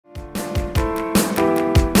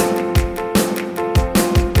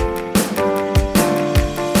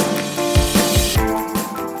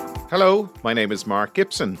Hello, my name is Mark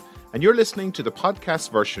Gibson, and you're listening to the podcast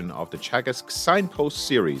version of the Teagasc Signpost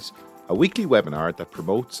series, a weekly webinar that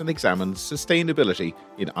promotes and examines sustainability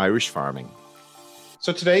in Irish farming.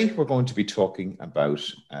 So today we're going to be talking about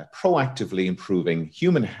proactively improving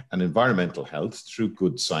human and environmental health through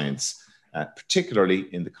good science, particularly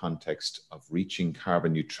in the context of reaching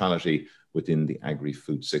carbon neutrality within the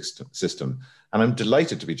agri-food system. And I'm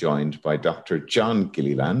delighted to be joined by Dr. John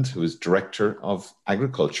Gilliland, who is Director of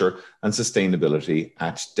Agriculture and Sustainability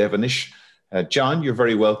at Devenish. John, you're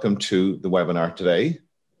very welcome to the webinar today.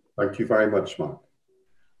 Thank you very much, Mark.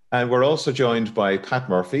 And we're also joined by Pat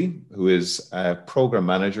Murphy, who is Programme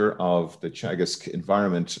Manager of the Teagasc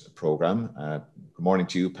Environment Programme. Good morning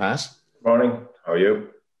to you, Pat. Good morning. How are you?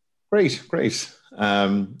 Great.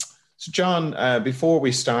 So John, before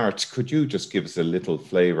we start, could you just give us a little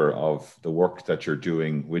flavour of the work that you're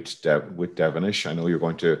doing with Devenish? I know you're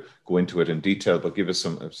going to go into it in detail, but give us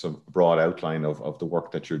some broad outline of the work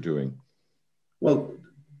that you're doing. Well,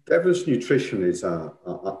 Devenish Nutrition is a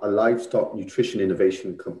livestock nutrition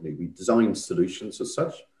innovation company. We design solutions as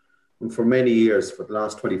such. And for many years, for the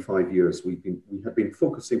last 25 years, we have been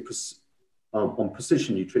focusing on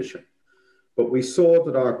precision nutrition. But we saw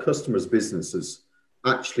that our customers' businesses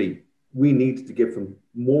actually, we needed to give them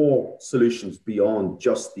more solutions beyond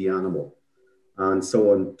just the animal. And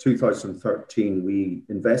so in 2013, we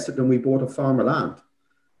invested and we bought a farm of land.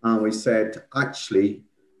 And we said, actually,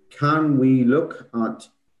 can we look at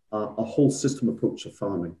a whole system approach of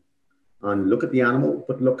farming and look at the animal,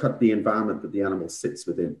 but look at the environment that the animal sits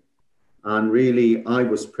within? And really, I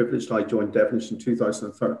was privileged. I joined Devenish in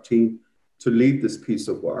 2013 to lead this piece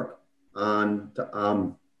of work. And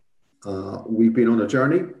we've been on a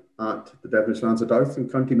journey at the Devenish Lands of Douth in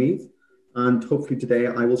County Meath, and hopefully today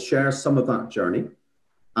I will share some of that journey,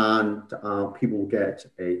 and people will get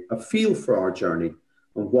a feel for our journey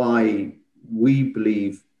and why we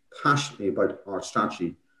believe passionately about our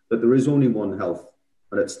strategy that there is only one health,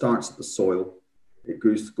 and it starts at the soil. It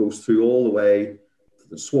goes through all the way to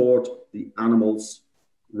the sward, the animals,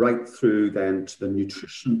 right through then to the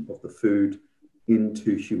nutrition of the food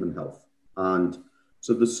into human health. And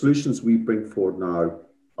so the solutions we bring forward now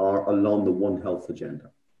are along the One Health agenda.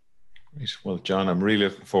 Great. Well, John, I'm really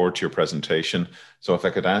looking forward to your presentation. So if I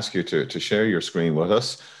could ask you to share your screen with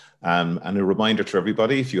us. And a reminder to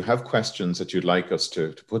everybody, if you have questions that you'd like us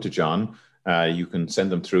to put to John, you can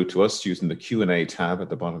send them through to us using the Q&A tab at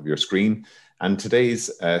the bottom of your screen. And today's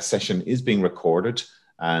session is being recorded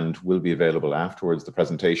and will be available afterwards. The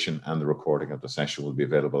presentation and the recording of the session will be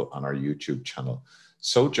available on our YouTube channel.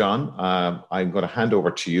 So, John, I'm going to hand over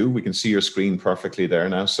to you. We can see your screen perfectly there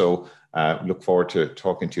now. So look forward to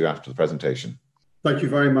talking to you after the presentation. Thank you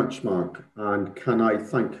very much, Mark. And can I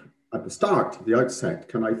thank, at the outset,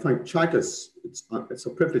 can I thank Teagasc? It's a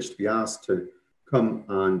privilege to be asked to come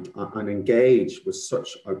and engage with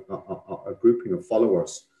such a grouping of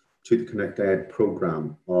followers to the ConnectEd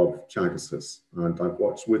programme of Teagasc. And I've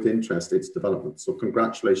watched with interest its development. So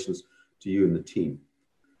congratulations to you and the team.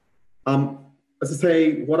 As I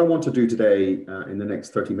say, what I want to do today in the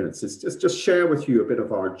next 30 minutes is just share with you a bit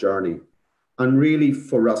of our journey, and really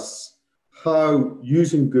for us, how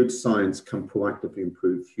using good science can proactively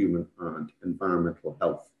improve human and environmental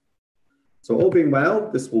health. So all being well,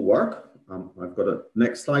 this will work. I've got a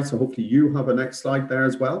next slide, so hopefully you have a next slide there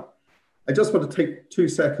as well. I just want to take 2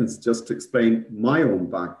 seconds just to explain my own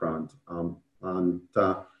background.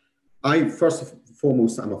 I, first and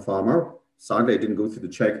foremost, I'm a farmer. Sadly, I didn't go through the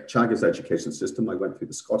Teagasc education system. I went through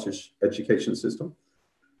the Scottish education system,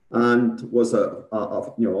 and was a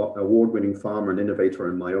award-winning farmer and innovator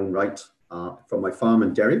in my own right from my farm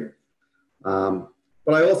in Derry. But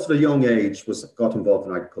I also, at a young age, got involved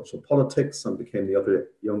in agricultural politics and became the other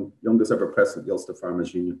youngest ever president of the Ulster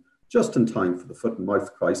Farmers Union, just in time for the foot and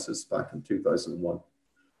mouth crisis back in 2001.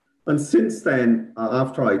 And since then,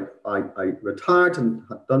 after I retired and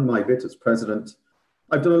had done my bit as president,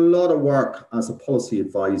 I've done a lot of work as a policy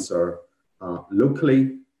advisor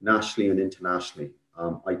locally, nationally and internationally.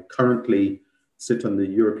 I currently sit on the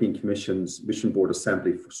European Commission's Mission Board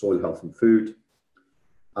Assembly for Soil Health and Food.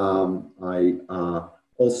 I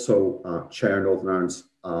also chair Northern Ireland's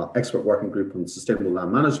expert working group on sustainable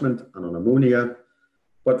land management and on ammonia.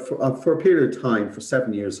 But for a period of time, for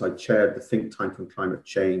 7 years, I chaired the think tank on climate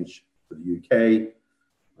change for the UK.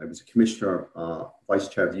 I was a commissioner, vice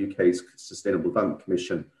chair of the UK's Sustainable Development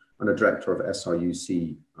Commission, and a director of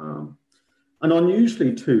SRUC. And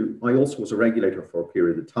unusually too, I also was a regulator for a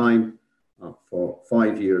period of time. For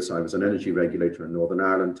 5 years, I was an energy regulator in Northern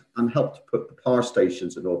Ireland and helped put the power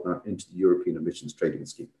stations in Northern Ireland into the European Emissions Trading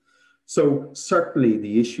Scheme. So certainly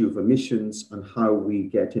the issue of emissions and how we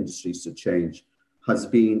get industries to change has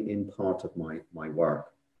been in part of my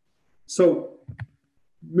work. So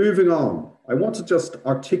moving on, I want to just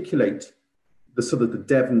articulate the sort of the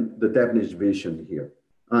Devenish vision here.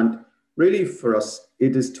 And really for us,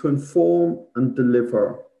 it is to inform and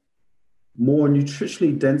deliver more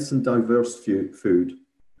nutritionally dense and diverse food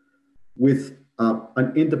with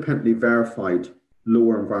an independently verified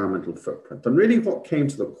lower environmental footprint. And really what came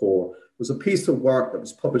to the core was a piece of work that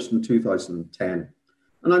was published in 2010.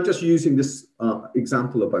 And I'm just using this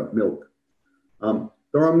example about milk.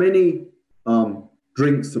 There are many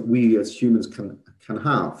drinks that we as humans can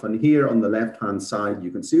have. And here on the left-hand side,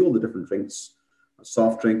 you can see all the different drinks: a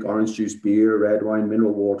soft drink, orange juice, beer, red wine,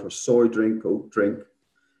 mineral water, soy drink, oat drink.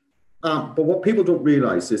 But what people don't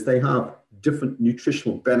realize is they have different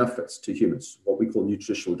nutritional benefits to humans, what we call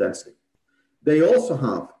nutritional density. They also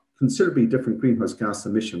have considerably different greenhouse gas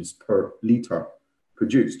emissions per litre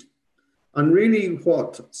produced. And really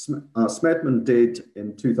what Smedman did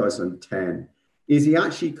in 2010 is he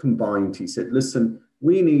actually combined, he said, listen,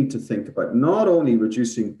 we need to think about not only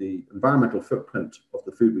reducing the environmental footprint of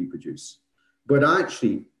the food we produce, but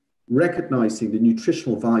actually recognizing the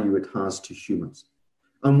nutritional value it has to humans.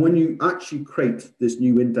 And when you actually create this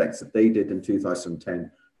new index that they did in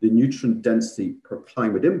 2010, the nutrient density per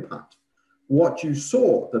climate impact, what you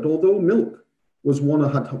saw that although milk was one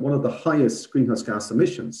of the highest greenhouse gas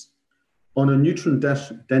emissions, on a nutrient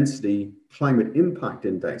density climate impact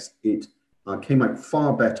index, it came out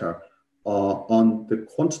far better on the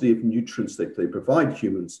quantity of nutrients that they provide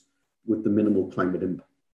humans with the minimal climate impact.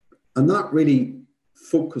 And that really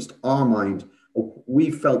focused our mind.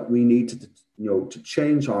 We felt we needed to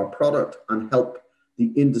change our product and help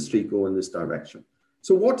the industry go in this direction.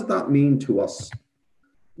 So what did that mean to us?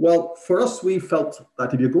 Well, for us, we felt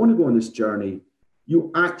that if you're going to go on this journey,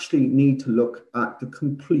 you actually need to look at the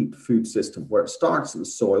complete food system, where it starts in the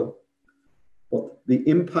soil, what the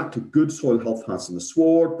impact of good soil health has on the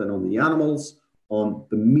sward, then on the animals, on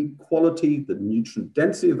the meat quality, the nutrient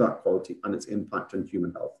density of that quality, and its impact on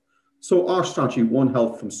human health. So our strategy, One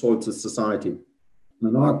Health from Soil to Society, and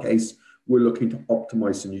in our case, we're looking to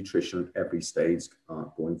optimize the nutrition at every stage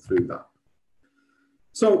going through that.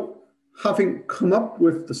 So having come up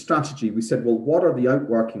with the strategy, we said, well, what are the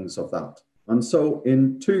outworkings of that? And so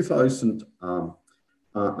in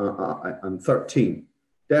 2013,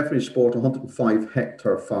 Devenish bought a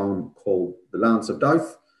 105-hectare farm called the Lands of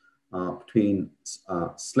Douth between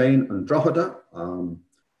Slane and Drogheda.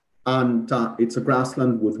 And it's a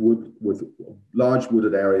grassland with large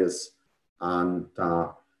wooded areas and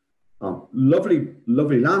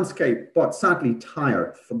lovely landscape, but sadly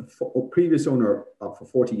tired. The previous owner for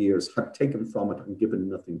 40 years had taken from it and given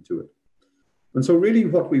nothing to it. And so really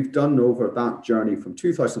what we've done over that journey from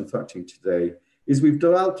 2013 to today is we've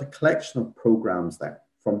developed a collection of programs there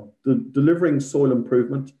from delivering soil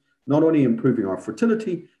improvement, not only improving our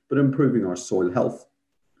fertility, but improving our soil health,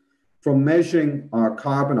 from measuring our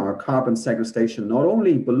carbon sequestration, not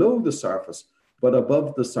only below the surface, but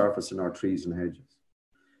above the surface in our trees and hedges,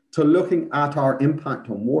 to looking at our impact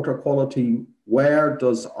on water quality. Where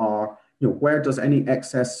does any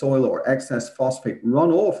excess soil or excess phosphate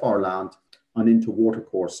run off our land and into water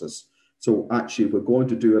courses? So actually, if we're going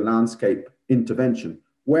to do a landscape intervention,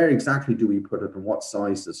 where exactly do we put it and what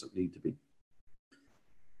size does it need to be?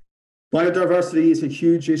 Biodiversity is a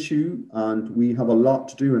huge issue, and we have a lot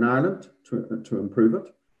to do in Ireland to improve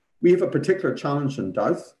it. We have a particular challenge in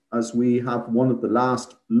Douth, as we have one of the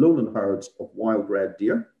last lowland herds of wild red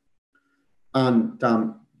deer. And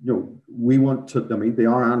we want to, they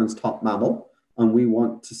are Ireland's top mammal, and we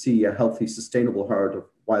want to see a healthy, sustainable herd of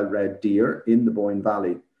wild red deer in the Boyne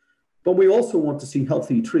Valley. But we also want to see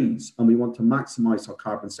healthy trees, and we want to maximize our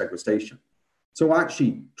carbon sequestration. So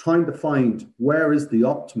actually trying to find where is the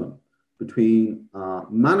optimum between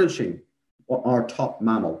managing our top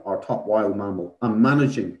mammal, our top wild mammal, and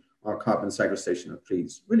managing our carbon sequestration of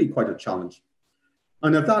trees. Really quite a challenge.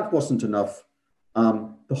 And if that wasn't enough,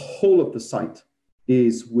 the whole of the site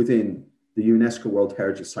is within the UNESCO World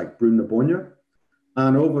Heritage Site, Brún na Bóinne.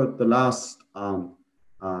 And over the last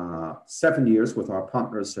 7 years with our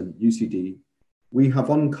partners in UCD, we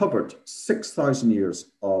have uncovered 6,000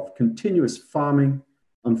 years of continuous farming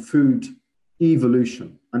and food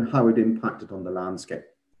evolution and how it impacted on the landscape.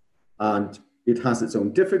 And it has its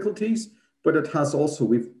own difficulties, but it has also,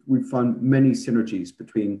 we've found many synergies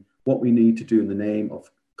between what we need to do in the name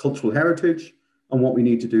of cultural heritage and what we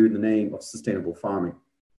need to do in the name of sustainable farming.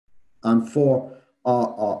 And for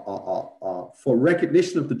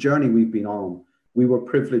recognition of the journey we've been on, we were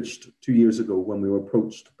privileged 2 years ago when we were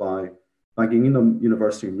approached by Gilliland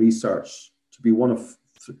University Research to be one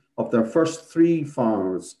of their first 3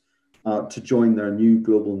 farmers to join their new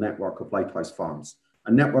global network of lighthouse farms,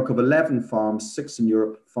 a network of 11 farms, 6 in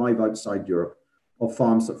Europe, 5 outside Europe, of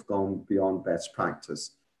farms that have gone beyond best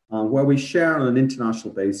practice, where we share on an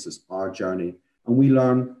international basis our journey and we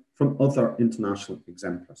learn from other international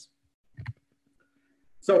exemplars.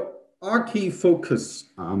 So our key focus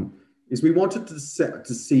is we wanted to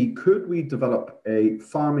see, could we develop a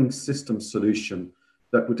farming system solution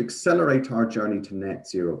that would accelerate our journey to net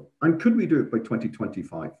zero? And could we do it by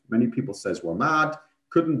 2025? Many people says we're mad,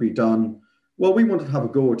 couldn't be done. Well, we wanted to have a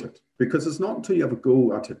go at it, because it's not until you have a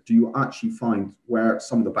go at it do you actually find where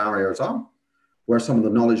some of the barriers are, where some of the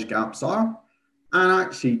knowledge gaps are, and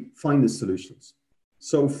actually find the solutions.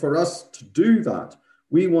 So for us to do that,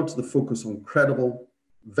 we wanted to focus on credible,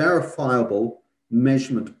 verifiable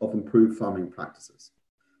measurement of improved farming practices.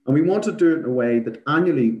 And we want to do it in a way that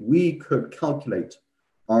annually we could calculate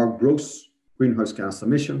our gross greenhouse gas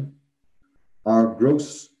emission, our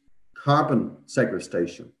gross carbon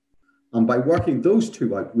sequestration. And by working those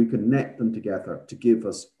 2 out, we can net them together to give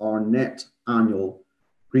us our net annual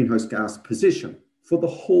greenhouse gas position for the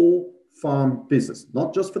whole farm business,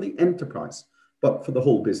 not just for the enterprise, but for the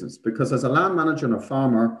whole business. Because as a land manager and a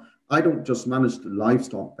farmer, I don't just manage the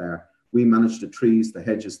livestock there. We manage the trees, the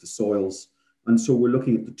hedges, the soils. And so we're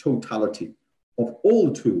looking at the totality of all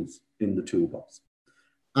the tools in the toolbox.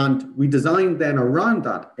 And we designed then around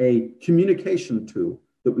that a communication tool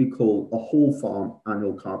that we call a whole farm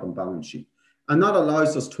annual carbon balance sheet. And that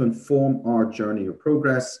allows us to inform our journey of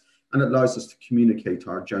progress, and it allows us to communicate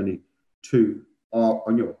our journey to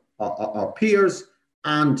our peers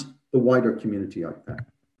and the wider community out there.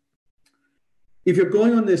 If you're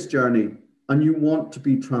going on this journey and you want to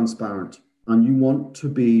be transparent and you want to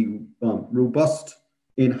be robust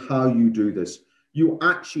in how you do this, you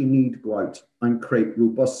actually need to go out and create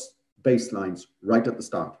robust baselines right at the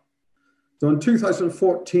start. So in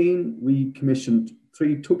 2014, we commissioned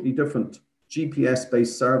 3 totally different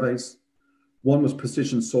GPS-based surveys. One was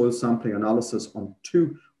precision soil sampling analysis on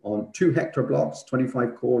two hectare blocks,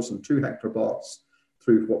 25 cores and 2 hectare blocks,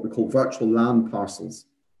 through what we call virtual land parcels.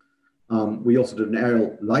 We also did an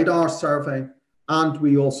aerial LiDAR survey, and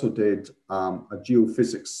we also did a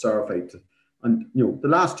geophysics survey. The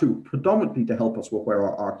last 2 predominantly to help us with where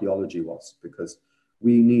our archaeology was, because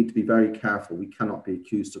we need to be very careful. We cannot be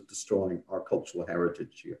accused of destroying our cultural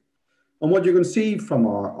heritage here. And what you can see from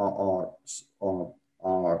our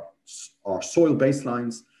soil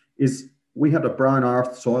baselines is we had a brown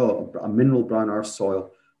earth soil, a mineral brown earth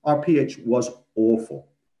soil. Our pH was awful.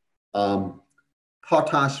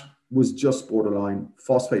 Potash was just borderline.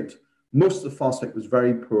 Phosphate, most of the phosphate was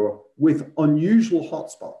very poor, with unusual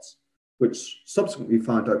hotspots, which subsequently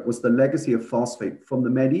found out was the legacy of phosphate from the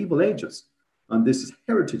medieval ages. And this is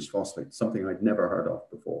heritage phosphate, something I'd never heard of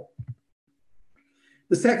before.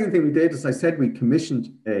 The second thing we did, as I said, we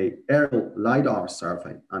commissioned a aerial LiDAR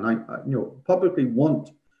survey. And I publicly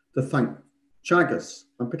want to thank Teagasc,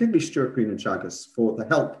 and particularly Stuart Green and Teagasc, for the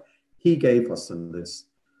help he gave us in this.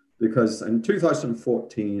 Because in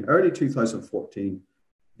 2014, early 2014,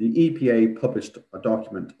 the EPA published a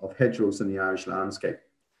document of hedgerows in the Irish landscape.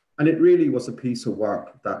 And it really was a piece of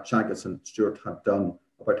work that Teagasc and Stuart had done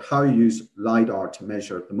about how you use LiDAR to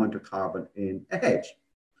measure the amount of carbon in a hedge.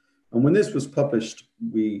 And when this was published,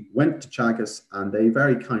 we went to Teagasc and they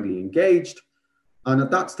very kindly engaged. And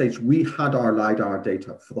at that stage, we had our LiDAR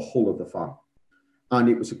data for the whole of the farm. And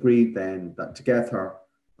it was agreed then that together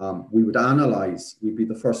we would analyze, we'd be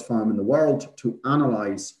the first farm in the world to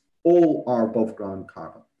analyze all our above ground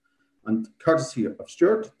carbon. And courtesy of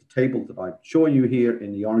Stuart, the table that I'm showing you here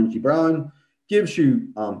in the orangey brown gives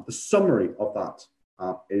you the summary of that.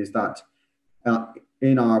 Is that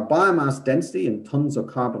in our biomass density in tons of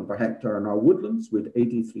carbon per hectare in our woodlands, with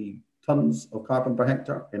 83 tons of carbon per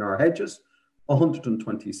hectare, in our hedges,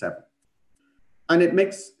 127. And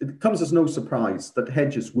it comes as no surprise that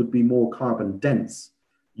hedges would be more carbon dense.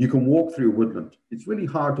 You can walk through a woodland. It's really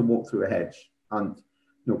hard to walk through a hedge. And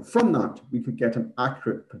from that, we could get an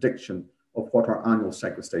accurate prediction of what our annual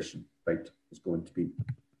sequestration rate was going to be.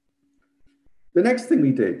 The next thing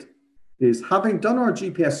we did is, having done our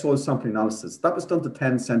GPS soil sampling analysis, that was done to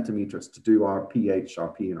 10 centimeters to do our pH, our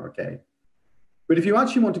P and our K. But if you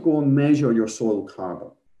actually want to go and measure your soil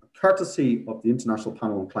carbon, courtesy of the International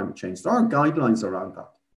Panel on Climate Change, there are guidelines around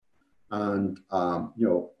that. And,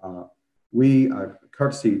 we,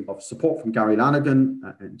 courtesy of support from Gary Lanigan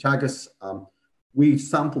and Teagasc, we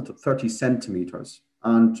sampled at 30 centimeters,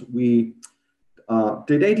 and we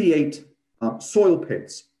did 88 soil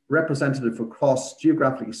pits representative across,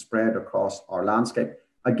 geographically spread across our landscape.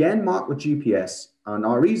 again marked with GPS. And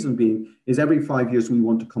our reason being is every 5 years we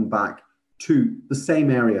want to come back to the same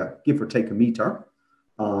area, give or take a meter,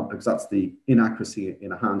 because that's the inaccuracy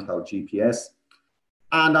in a handheld GPS,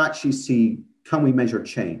 and actually see, can we measure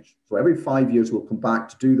change? So every 5 years we'll come back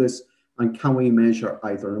to do this, and can we measure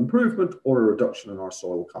either an improvement or a reduction in our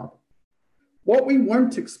soil carbon? What we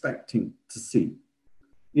weren't expecting to see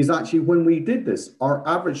is actually when we did this, our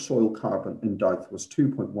average soil carbon in Douth was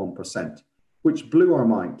 2.1%, which blew our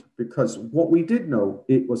mind, because what we did know,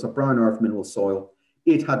 it was a brown earth mineral soil.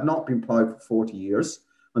 It had not been ploughed for 40 years,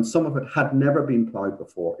 and some of it had never been ploughed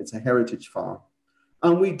before. It's a heritage farm.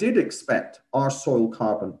 And we did expect our soil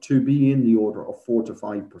carbon to be in the order of 4 to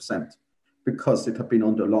 5%, because it had been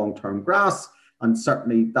under long-term grass. And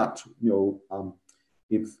certainly that,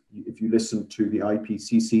 if you listen to the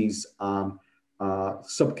IPCC's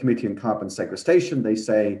subcommittee on carbon sequestration, they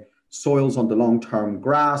say soils under long-term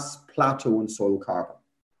grass plateau in soil carbon.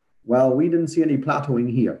 Well, we didn't see any plateauing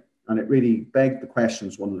here. And it really begged the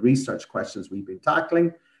questions. One of the research questions we've been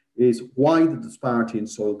tackling is why the disparity in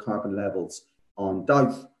soil carbon levels on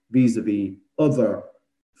Douth vis-a-vis other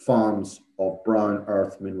farms of brown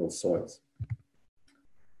earth mineral soils.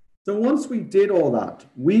 So once we did all that,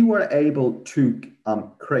 we were able to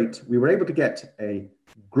get a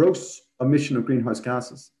gross emission of greenhouse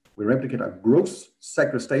gases. We were able to get a gross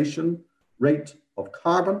sequestration rate of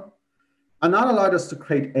carbon, and that allowed us to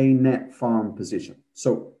create a net farm position.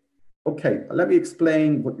 So, okay, let me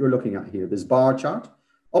explain what you're looking at here. This bar chart.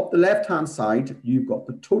 Up the left-hand side, you've got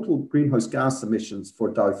the total greenhouse gas emissions for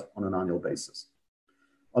Douth on an annual basis.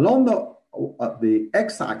 Along the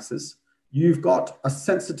x-axis, you've got a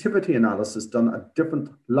sensitivity analysis done at different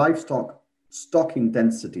livestock stocking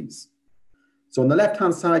densities. So on the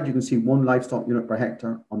left-hand side, you can see 1 livestock unit per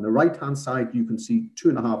hectare. On the right-hand side, you can see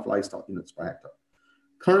 2.5 livestock units per hectare.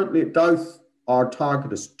 Currently at Douth, our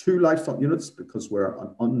target is 2 livestock units because we're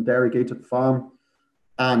an underogated farm.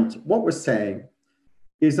 And what we're saying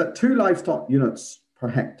is that 2 livestock units per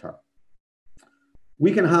hectare,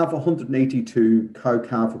 we can have 182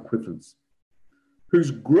 cow-calf equivalents,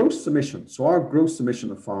 whose gross emission, so our gross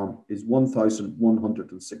emission of farm is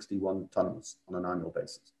 1,161 tonnes on an annual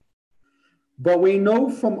basis. But we know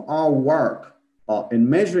from our work in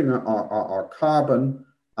measuring our carbon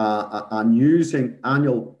and using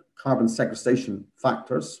annual carbon sequestration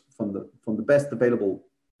factors from the best available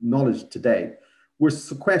knowledge today, we're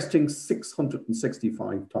sequestering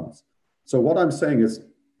 665 tonnes. So what I'm saying is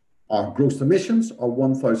our gross emissions are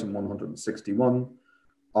 1,161.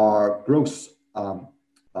 Our gross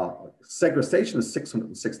sequestration is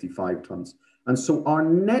 665 tonnes. And so our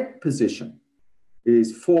net position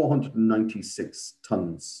is 496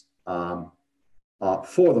 tonnes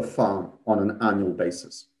for the farm on an annual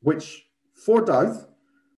basis, which for Douth,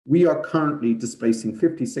 we are currently displacing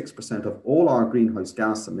 56% of all our greenhouse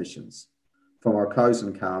gas emissions from our cows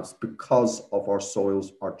and calves because of our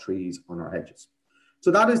soils, our trees, and our hedges.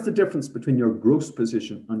 So that is the difference between your gross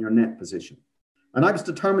position and your net position. And I was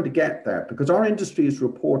determined to get there because our industry is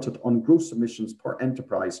reported on gross emissions per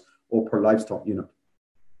enterprise or per livestock unit.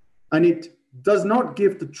 And it does not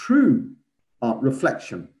give the true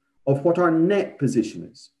reflection of what our net position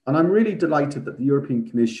is. And I'm really delighted that the European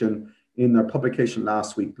Commission, in their publication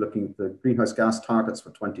last week, looking at the greenhouse gas targets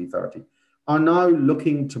for 2030, are now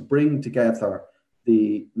looking to bring together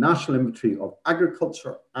the National Inventory of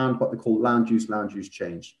Agriculture and what they call land use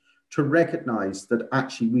change to recognize that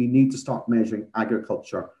actually we need to start measuring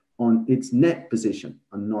agriculture on its net position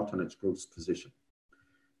and not on its gross position.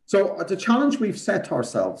 So the challenge we've set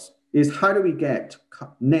ourselves is how do we get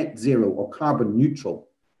net zero or carbon neutral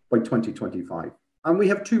by 2025? And we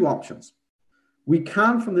have 2 options. We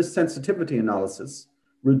can, from this sensitivity analysis,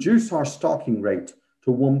 reduce our stocking rate to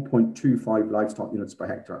 1.25 livestock units per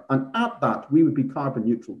hectare. And at that, we would be carbon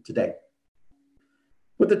neutral today.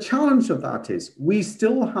 But the challenge of that is we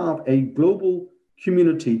still have a global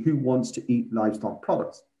community who wants to eat livestock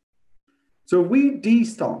products. So if we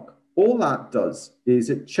destock, all that does is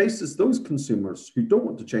it chases those consumers who don't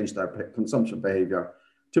want to change their consumption behavior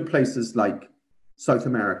to places like South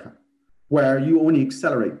America, where you only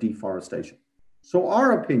accelerate deforestation. So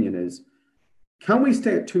our opinion is, can we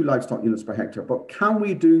stay at 2 livestock units per hectare, but can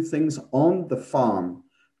we do things on the farm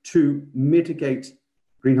to mitigate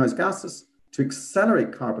greenhouse gases, to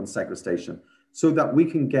accelerate carbon sequestration so that we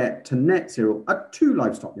can get to net zero at 2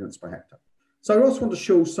 livestock units per hectare? So I also want to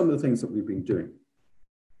show some of the things that we've been doing.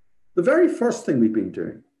 The very first thing we've been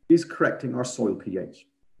doing is correcting our soil pH,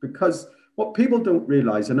 because what people don't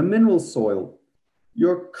realize, in a mineral soil,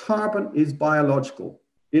 your carbon is biological.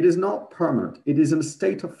 It is not permanent. It is in a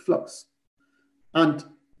state of flux. And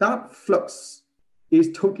that flux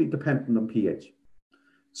is totally dependent on pH.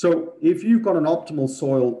 So if you've got an optimal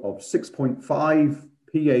soil of 6.5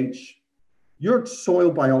 pH, your soil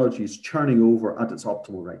biology is churning over at its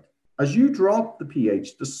optimal rate. As you drop the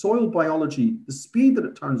pH, the soil biology, the speed that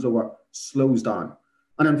it turns over slows down.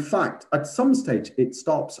 And in fact, at some stage, it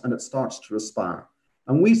stops and it starts to respire.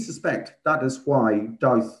 And we suspect that is why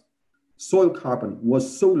Dow's soil carbon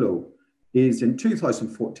was so low, is in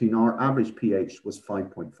 2014, our average pH was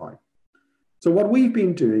 5.5. So what we've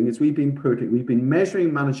been doing is we've been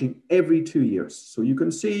measuring, managing every 2 years. So you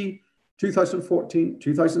can see 2014,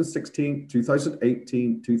 2016,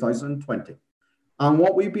 2018, 2020. And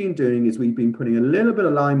what we've been doing is we've been putting a little bit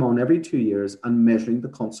of lime on every 2 years and measuring the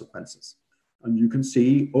consequences. And you can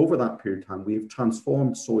see over that period of time, we've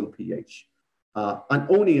transformed soil pH, and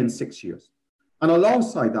only in 6 years. And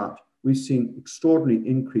alongside that, we've seen extraordinary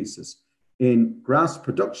increases in grass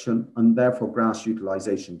production and therefore grass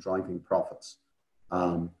utilization driving profits,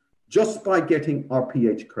 just by getting our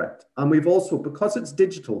pH correct. And we've also, because it's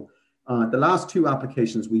digital, the last 2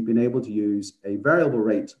 applications, we've been able to use a variable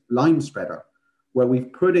rate lime spreader where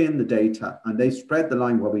we've put in the data and they spread the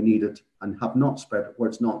lime where we need it and have not spread it where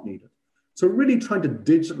it's not needed. So really trying to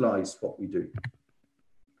digitalize what we do.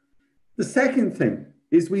 The second thing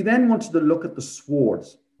is we then wanted to look at the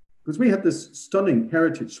swards, because we had this stunning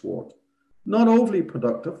heritage sward, not overly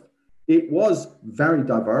productive. It was very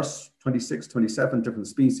diverse, 26, 27 different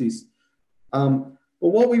species. But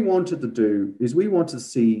what we wanted to do is we wanted to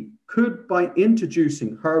see, could by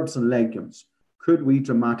introducing herbs and legumes, could we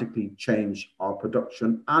dramatically change our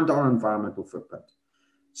production and our environmental footprint?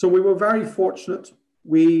 So we were very fortunate.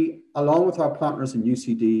 We, along with our partners in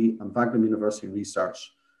UCD and Wageningen University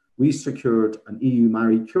Research, we secured an EU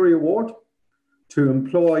Marie Curie Award to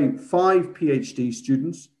employ 5 PhD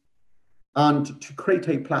students and to create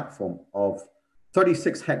a platform of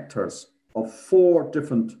 36 hectares of 4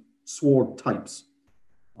 different sward types.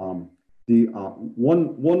 So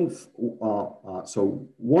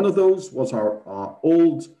one of those was our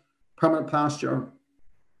old permanent pasture.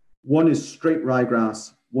 One is straight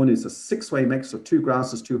ryegrass. One is a 6-way mix of 2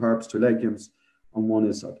 grasses, 2 herbs, 2 legumes. And one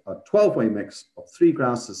is a 12-way mix of 3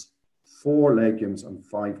 grasses, 4 legumes, and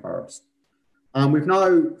 5 herbs. And we've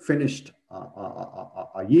now finished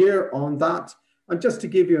a year on that. And just to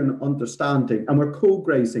give you an understanding, and we're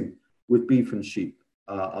co-grazing with beef and sheep.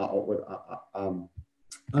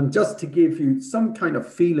 And just to give you some kind of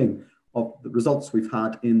feeling of the results we've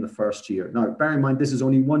had in the first year. Now, bear in mind, this is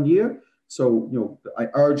only 1 year. So, I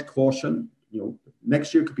urge caution.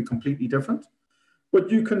 Next year could be completely different. But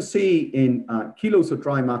you can see in kilos of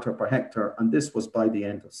dry matter per hectare, and this was by the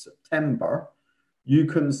end of September, you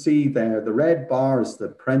can see there the red bar is the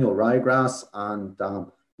perennial ryegrass, and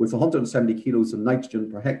with 170 kilos of nitrogen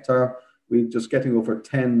per hectare, we're just getting over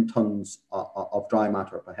 10 tons of dry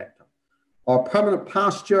matter per hectare. Our permanent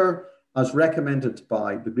pasture, as recommended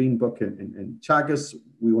by the Green Book in Teagasc,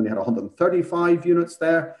 we only had 135 units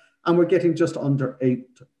there, and we're getting just under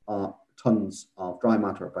 8 tons of dry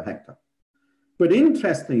matter per hectare. But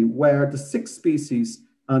interestingly, where the 6 species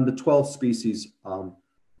and the 12 species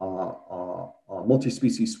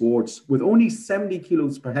multi-species swards with only 70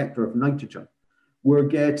 kilos per hectare of nitrogen, we're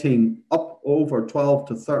getting up over 12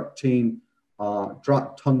 to 13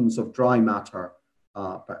 tons of dry matter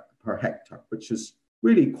per hectare, which is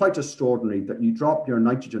really quite extraordinary that you drop your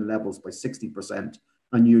nitrogen levels by 60%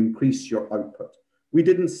 and you increase your output. We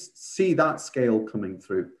didn't see that scale coming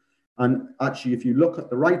through. And actually, if you look at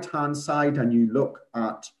the right-hand side and you look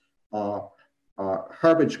at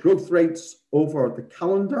herbage growth rates over the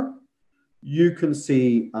calendar, you can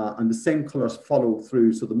see, and the same colors follow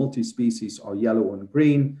through. So the multi-species are yellow and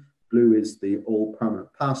green. Blue is the old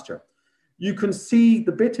permanent pasture. You can see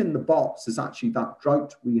the bit in the box is actually that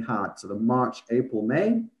drought we had, so the March, April,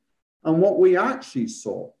 May. And what we actually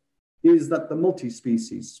saw is that the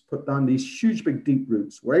multi-species put down these huge, big, deep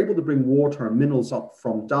roots, were able to bring water and minerals up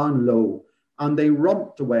from down low, and they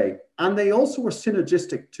romped away. And they also were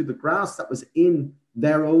synergistic to the grass that was in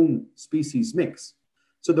their own species mix.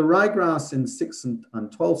 So the ryegrass in 6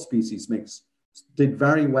 and 12 species mix did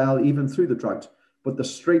very well, even through the drought. But the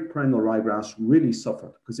straight perennial ryegrass really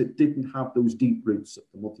suffered because it didn't have those deep roots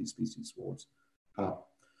that the multi-species swards have.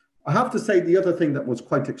 I have to say the other thing that was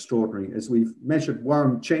quite extraordinary is we've measured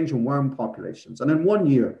change in worm populations. And in 1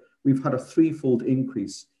 year, we've had a 3-fold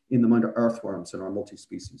increase in the amount of earthworms in our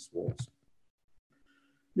multi-species swards.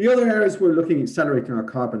 The other areas we're looking at accelerating our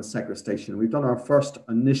carbon sequestration. We've done our first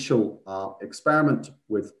initial experiment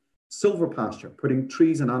with silver pasture, putting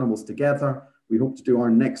trees and animals together. We hope to do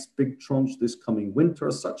our next big tranche this coming winter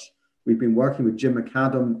as such. We've been working with Jim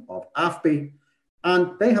McAdam of AFBI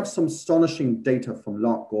And they have some astonishing data from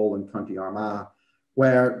Loch Gall and County Armagh,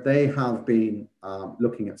 where they have been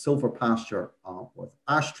looking at silver pasture with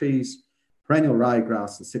ash trees, perennial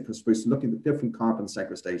ryegrass and cypress spruce, looking at different carbon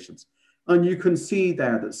sequestrations. And you can see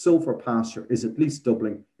there that silver pasture is at least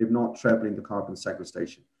doubling, if not trebling, the carbon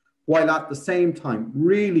sequestration, while at the same time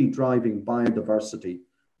really driving biodiversity,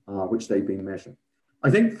 which they've been measuring.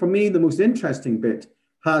 I think for me, the most interesting bit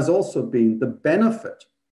has also been the benefit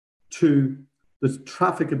to the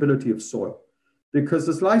trafficability of soil. Because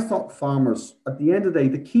as livestock farmers, at the end of the day,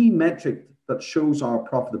 the key metric that shows our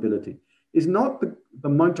profitability is not the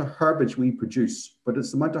amount of herbage we produce, but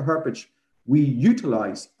it's the amount of herbage we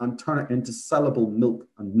utilize and turn it into sellable milk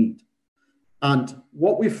and meat. And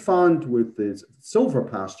what we've found with the silver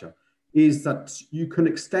pasture is that you can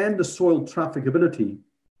extend the soil trafficability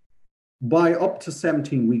by up to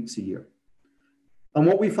 17 weeks a year. And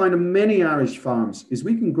what we find in many Irish farms is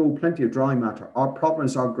we can grow plenty of dry matter. Our problem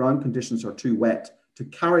is our ground conditions are too wet to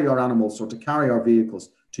carry our animals or to carry our vehicles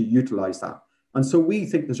to utilize that. And so we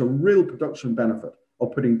think there's a real production benefit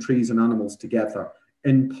of putting trees and animals together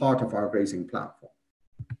in part of our grazing platform.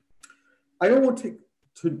 I don't want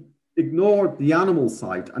to ignore the animal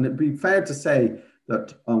side, and it'd be fair to say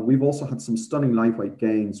that we've also had some stunning live weight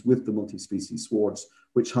gains with the multi-species swards,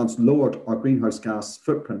 which has lowered our greenhouse gas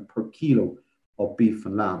footprint per kilo of beef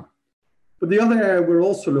and lamb. But the other area we're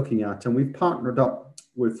also looking at, and we've partnered up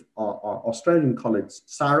with our Australian colleagues,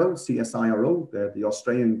 CSIRO, C-S-I-R-O, they're the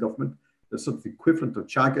Australian government, they're sort of the equivalent of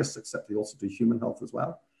Teagasc, except they also do human health as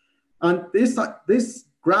well. And this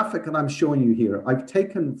graphic that I'm showing you here, I've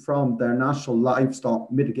taken from their National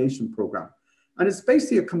Livestock Mitigation Programme. And it's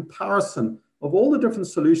basically a comparison of all the different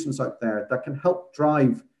solutions out there that can help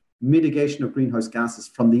drive mitigation of greenhouse gases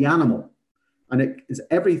from the animal. And it is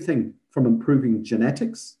everything from improving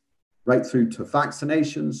genetics, right through to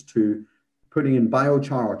vaccinations, to putting in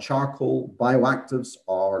biochar or charcoal, bioactives,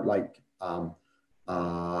 or like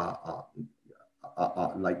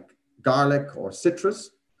garlic or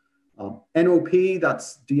citrus. NOP,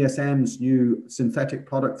 that's DSM's new synthetic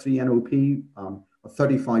product, 3-NOP, a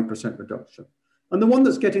 35% reduction. And the one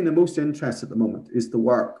that's getting the most interest at the moment is the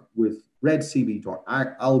work with red seaweed or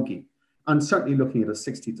algae, and certainly looking at a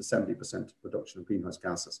 60 to 70% reduction of greenhouse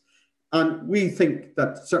gases. And we think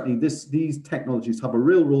that certainly these technologies have a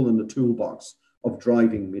real role in the toolbox of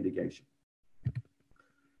driving mitigation.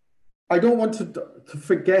 I don't want to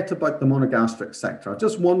forget about the monogastric sector.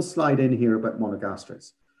 Just one slide in here about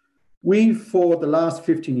monogastrics. We, for the last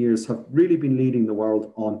 15 years, have really been leading the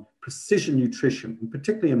world on precision nutrition, and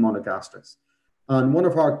particularly in monogastrics. And one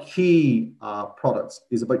of our key products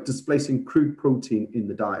is about displacing crude protein in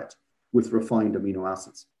the diet with refined amino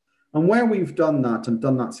acids. And where we've done that and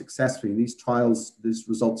done that successfully, these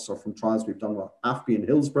results are from trials we've done with AFBI in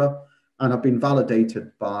Hillsborough and have been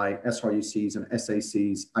validated by SRUC's and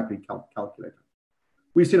SAC's agri-calculator.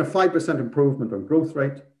 We've seen a 5% improvement on growth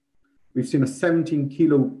rate. We've seen a 17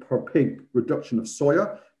 kilo per pig reduction of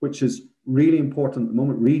soya, which is really important at the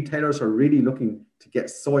moment. Retailers are really looking to get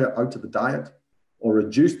soya out of the diet or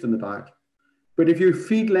reduced in the diet. But if you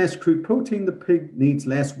feed less crude protein, the pig needs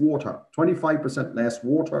less water, 25% less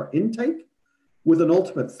water intake, with an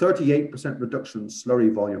ultimate 38% reduction in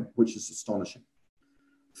slurry volume, which is astonishing.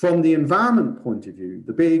 From the environment point of view,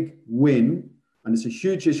 the big win, and it's a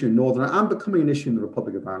huge issue in Northern and becoming an issue in the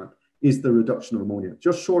Republic of Ireland, is the reduction of ammonia,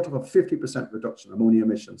 just short of a 50% reduction in ammonia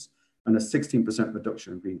emissions and a 16%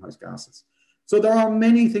 reduction in greenhouse gases. So there are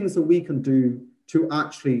many things that we can do to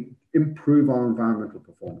actually improve our environmental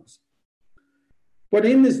performance. But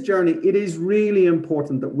in this journey, it is really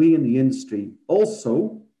important that we in the industry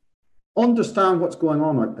also understand what's going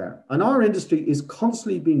on out there. And our industry is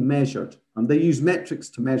constantly being measured, and they use metrics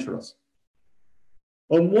to measure us.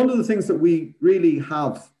 And one of the things that we really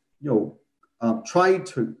have, tried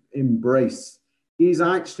to embrace is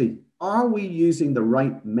actually, are we using the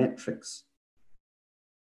right metrics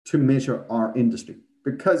to measure our industry?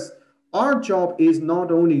 Because our job is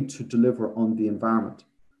not only to deliver on the environment,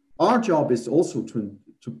 our job is also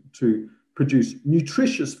to produce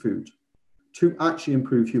nutritious food to actually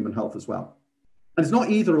improve human health as well. And it's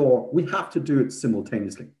not either or, we have to do it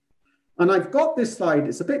simultaneously. And I've got this slide,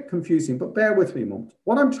 it's a bit confusing, but bear with me a moment.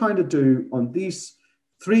 What I'm trying to do on these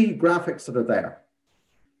three graphics that are there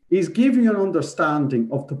is give you an understanding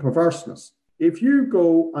of the perverseness. If you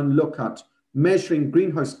go and look at measuring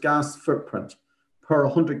greenhouse gas footprint per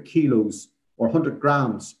 100 kilos or 100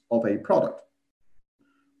 grams of a product,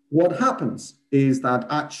 what happens is that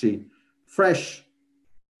actually fresh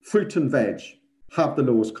fruit and veg have the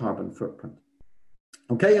lowest carbon footprint.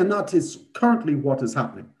 Okay, and that is currently what is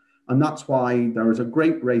happening. And that's why there is a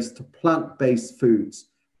great race to plant-based foods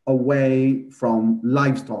away from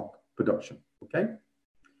livestock production, okay?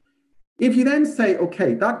 If you then say,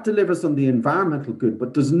 okay, that delivers on the environmental good,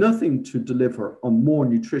 but does nothing to deliver on more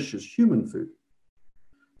nutritious human food.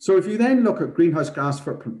 So if you then look at greenhouse gas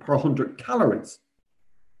footprint per 100 calories,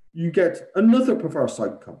 you get another perverse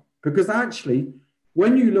outcome, because actually,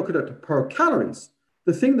 when you look at it per calories,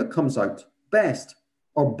 the thing that comes out best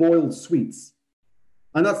are boiled sweets.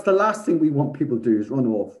 And that's the last thing we want people to do, is run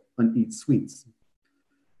off and eat sweets.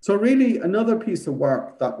 So really, another piece of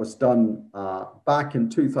work that was done back in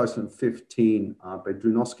 2015 by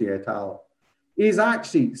Devenish et al. Is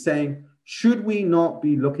actually saying, should we not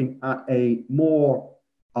be looking at a more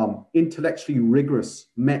intellectually rigorous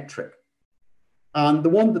metric? And the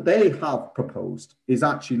one that they have proposed is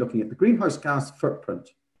actually looking at the greenhouse gas footprint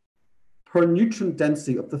per nutrient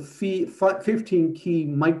density of the 15 key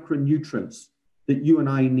micronutrients that you and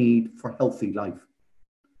I need for healthy life.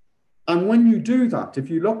 And when you do that, if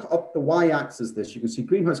you look up the y-axis this, you can see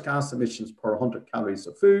greenhouse gas emissions per 100 calories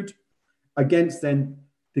of food against then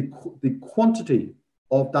the quantity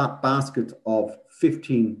of that basket of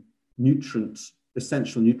 15 nutrients,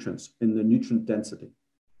 essential nutrients in the nutrient density.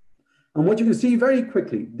 And what you can see very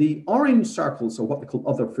quickly, the orange circles are what they call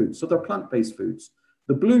other foods. So they're plant-based foods.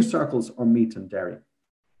 The blue circles are meat and dairy.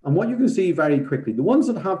 And what you can see very quickly, the ones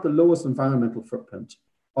that have the lowest environmental footprint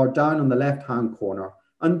are down on the left-hand corner.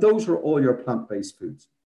 And those are all your plant-based foods,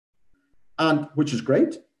 and which is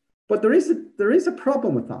great. But there is a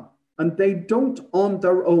problem with that. And they don't on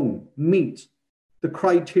their own meet the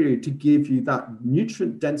criteria to give you that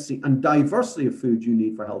nutrient density and diversity of food you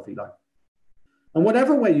need for a healthy life. And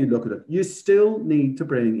whatever way you look at it, you still need to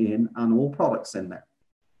bring in animal products in there.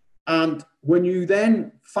 And when you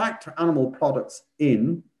then factor animal products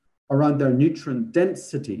in around their nutrient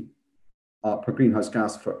density per greenhouse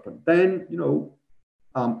gas footprint, then,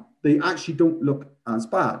 they actually don't look as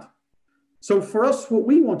bad. So for us, what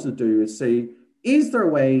we want to do is say, is there a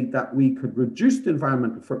way that we could reduce the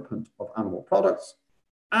environmental footprint of animal products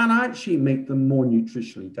and actually make them more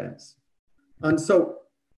nutritionally dense? And so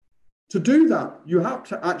to do that, you have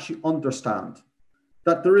to actually understand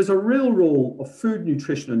that there is a real role of food,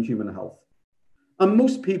 nutrition, and human health. And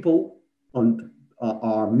most people and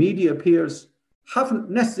our media peers haven't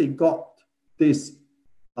necessarily got this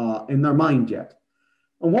in their mind yet.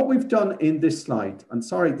 And what we've done in this slide, and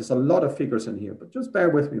sorry, there's a lot of figures in here, but just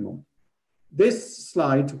bear with me a moment. This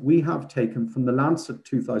slide we have taken from the Lancet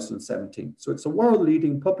 2017. So it's a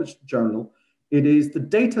world-leading published journal. It is the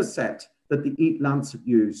data set that the Eat Lancet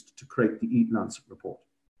used to create the Eat Lancet report.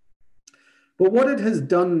 But what it has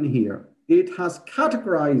done here, it has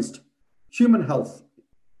categorized human health,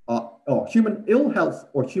 or human ill health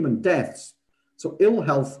or human deaths. So ill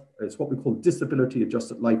health is what we call disability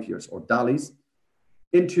adjusted life years, or DALYs,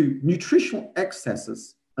 into nutritional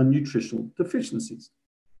excesses and nutritional deficiencies.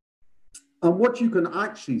 And what you can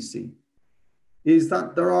actually see is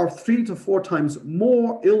that there are 3 to 4 times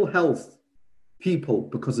more ill health people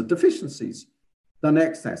because of deficiencies than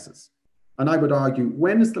excesses. And I would argue,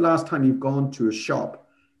 when is the last time you've gone to a shop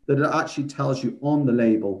that it actually tells you on the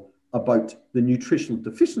label about the nutritional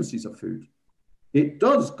deficiencies of food? It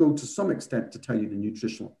does go to some extent to tell you the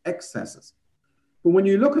nutritional excesses. But when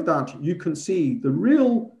you look at that, you can see the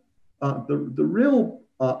real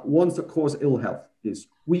ones that cause ill health is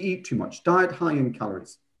we eat too much, diet high in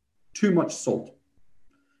calories, too much salt.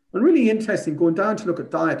 And really interesting, going down to look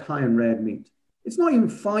at diet high in red meat, it's not even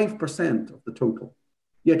 5% of the total,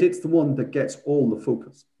 yet it's the one that gets all the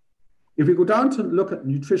focus. If we go down to look at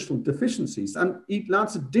nutritional deficiencies, and Eat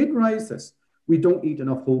Lancet did raise this, we don't eat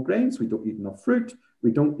enough whole grains, we don't eat enough fruit,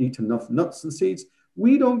 we don't eat enough nuts and seeds,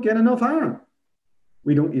 we don't get enough iron.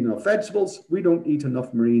 We don't eat enough vegetables. We don't eat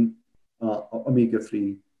enough marine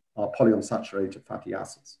omega-3 polyunsaturated fatty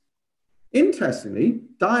acids. Interestingly,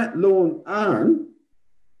 diet low in iron,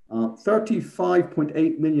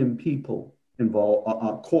 35.8 million people involved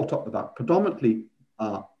are caught up with that, predominantly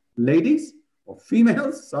ladies or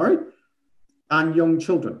females, sorry, and young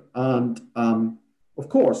children. And of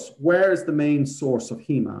course, where is the main source of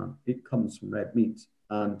He-Man? It comes from red meat.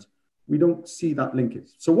 And we don't see that linkage.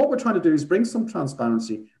 So what we're trying to do is bring some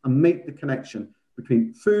transparency and make the connection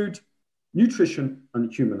between food, nutrition,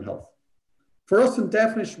 and human health. For us in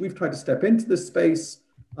Devenish, we've tried to step into this space,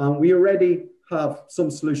 and we already have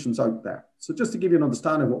some solutions out there. So just to give you an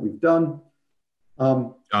understanding of what we've done.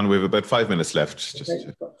 John, we have about 5 minutes left.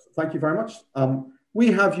 Thank you very much.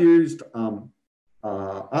 We have used, at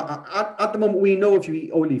the moment, we know if you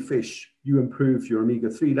eat oily fish, you improve your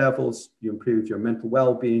omega-3 levels, you improve your mental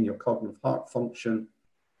well-being, your cognitive heart function.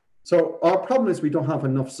 So our problem is we don't have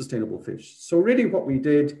enough sustainable fish. So really what we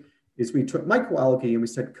did is we took microalgae and we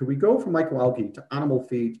said, could we go from microalgae to animal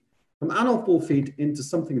feed, from animal feed into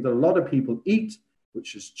something that a lot of people eat,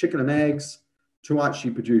 which is chicken and eggs, to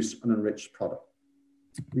actually produce an enriched product.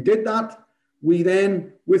 We did that. We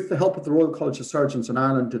then, with the help of the Royal College of Surgeons in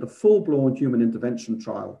Ireland, did a full-blown human intervention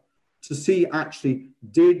trial to see actually,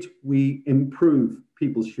 did we improve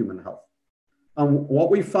people's human health? And what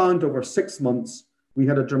we found over 6 months, we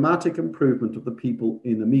had a dramatic improvement of the people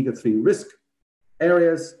in omega-3 risk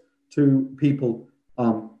areas to people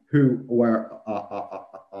who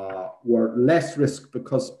were less risk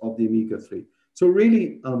because of the omega-3. So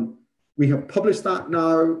really, we have published that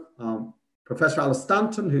now. Professor Alice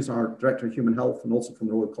Stanton, who's our Director of Human Health and also from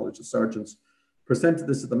the Royal College of Surgeons, presented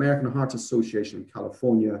this at the American Heart Association in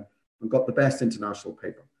California and got the best international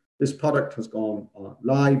paper. This product has gone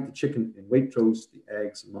live, the chicken in Waitrose, the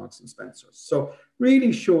eggs in Marks and Spencer's. So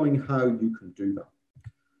really showing how you can do that.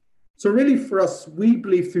 So really for us, we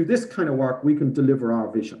believe through this kind of work, we can deliver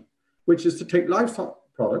our vision, which is to take livestock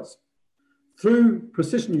products through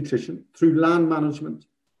precision nutrition, through land management,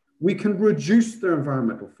 we can reduce their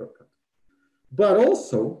environmental footprint. But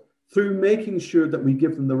also, through making sure that we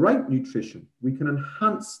give them the right nutrition, we can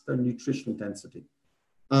enhance their nutritional density.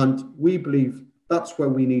 And we believe that's where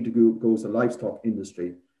we need to go as a livestock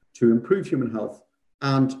industry to improve human health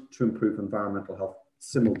and to improve environmental health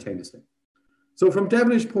simultaneously. So from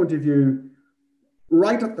Devenish's point of view,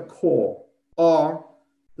 right at the core are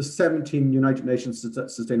the 17 United Nations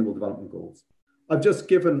Sustainable Development Goals. I've just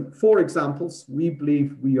given 4 examples. We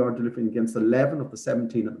believe we are delivering against 11 of the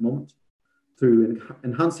 17 at the moment, through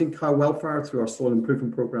enhancing cow welfare through our soil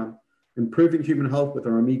improvement program, improving human health with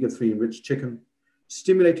our omega-3 enriched chicken,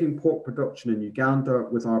 stimulating pork production in Uganda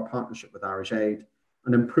with our partnership with Irish Aid,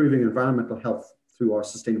 and improving environmental health through our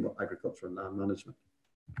sustainable agriculture and land management.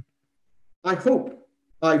 I hope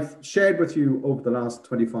I've shared with you over the last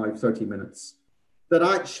 25, 30 minutes that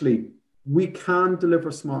actually we can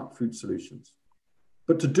deliver smart food solutions.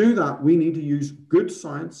 But to do that, we need to use good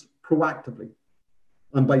science proactively.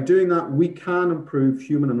 And by doing that, we can improve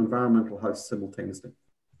human and environmental health simultaneously.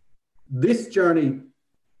 This journey,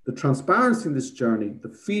 the transparency in this journey, the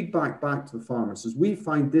feedback back to the farmers, is we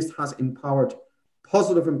find this has empowered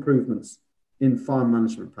positive improvements in farm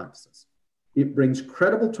management practices. It brings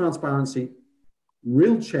credible transparency,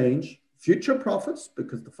 real change, future profits,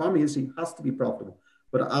 because the farming industry has to be profitable,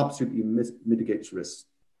 but it absolutely mitigates risks.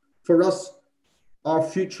 For us, our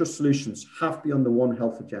future solutions have to be on the One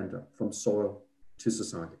Health agenda, from soil to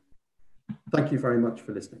society. Thank you very much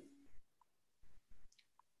for listening.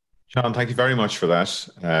 John, thank you very much for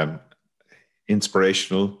that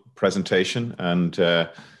inspirational presentation, and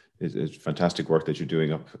it's fantastic work that you're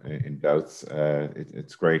doing up in Louth.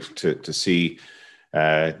 It's great to see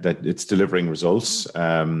that it's delivering results.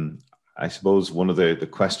 I suppose one of the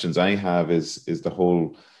questions I have is the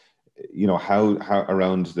whole, you know, how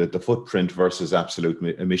around the footprint versus absolute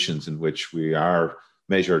emissions, in which we are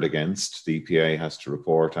measured against. The EPA has to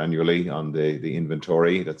report annually on the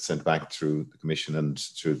inventory that's sent back through the Commission and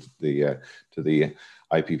through the to the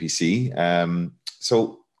IPPC.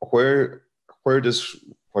 So where does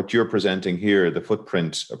what you're presenting here, the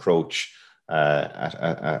footprint approach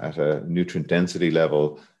at a nutrient density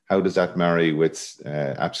level, how does that marry with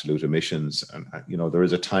absolute emissions? And you know, there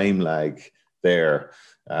is a time lag there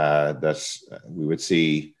that we would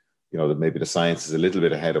see, you know, that maybe the science is a little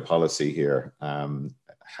bit ahead of policy here.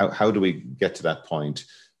 How do we get to that point?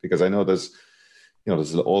 Because I know there's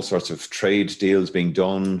all sorts of trade deals being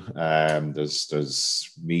done. There's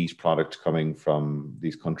meat product coming from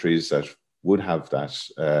these countries that would have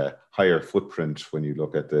that higher footprint when you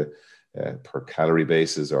look at the per calorie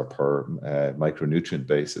basis or per micronutrient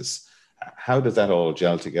basis. How does that all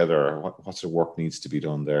gel together? What sort of work needs to be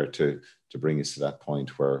done there to bring us to that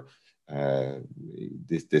point where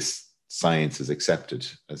this science is accepted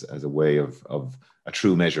as a way of a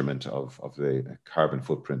true measurement of the carbon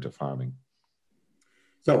footprint of farming?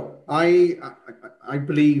 So I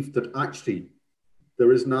believe that actually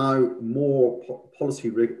there is now more policy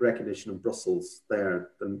recognition in Brussels there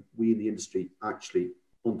than we in the industry actually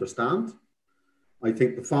understand. I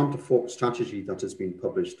think the farm to fork strategy that has been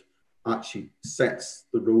published actually sets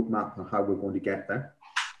the roadmap on how we're going to get there.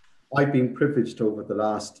 I've been privileged over the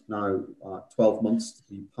last now 12 months to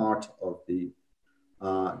be part of the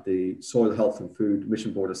Soil Health and Food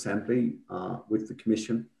Mission Board Assembly with the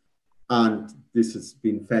Commission, and this has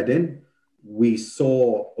been fed in. We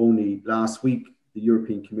saw only last week the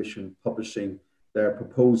European Commission publishing their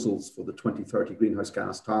proposals for the 2030 greenhouse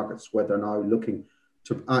gas targets, where they're now looking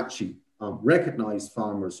to actually recognise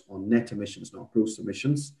farmers on net emissions, not gross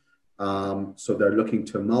emissions, So they're looking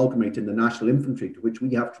to amalgamate in the national inventory to which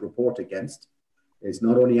we have to report against is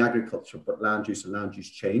not only agriculture, but land use and land use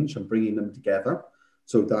change, and bringing them together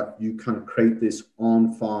so that you can create this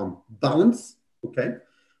on-farm balance, okay?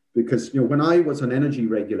 Because, when I was an energy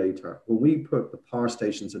regulator, when we put the power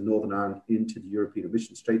stations in Northern Ireland into the European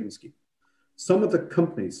Emissions Trading Scheme, some of the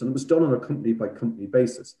companies, and it was done on a company-by-company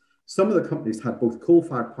basis, some of the companies had both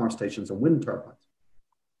coal-fired power stations and wind turbines,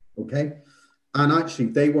 okay? And actually,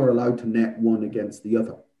 they were allowed to net one against the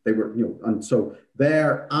other. They were, and so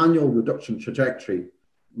their annual reduction trajectory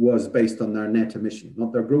was based on their net emission,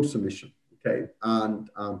 not their gross emission, okay? And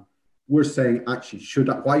we're saying, actually,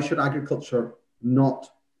 why should agriculture not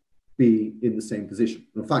be in the same position?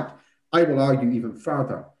 In fact, I will argue even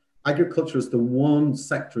further. Agriculture is the one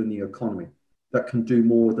sector in the economy that can do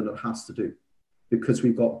more than it has to do, because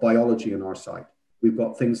we've got biology on our side. We've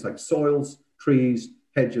got things like soils, trees,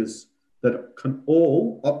 hedges that can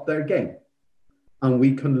all up their game. And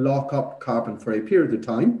we can lock up carbon for a period of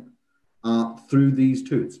time through these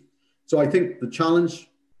tools. So I think the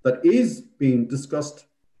challenge that is being discussed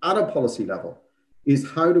at a policy level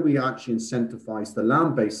is how do we actually incentivize the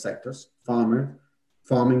land-based sectors, farming,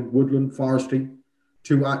 woodland, forestry,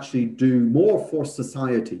 to actually do more for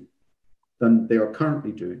society than they are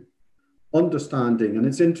currently doing. Understanding, and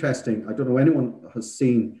it's interesting, I don't know if anyone has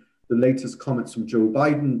seen the latest comments from Joe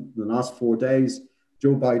Biden in the last 4 days.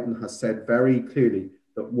 Joe Biden has said very clearly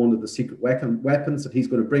that one of the secret weapons that he's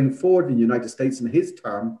going to bring forward in the United States in his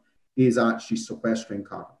term is actually sequestering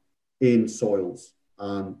carbon in soils.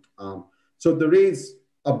 And so there is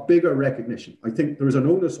a bigger recognition. I think there is an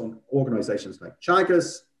onus on organizations like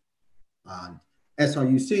Teagasc and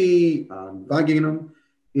SRUC and Wageningen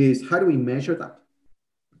is how do we measure that?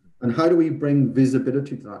 And how do we bring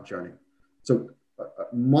visibility to that journey? So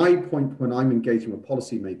my point when I'm engaging with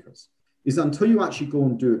policymakers is until you actually go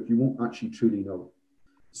and do it, you won't actually truly know.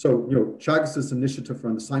 So, Teagasc's initiative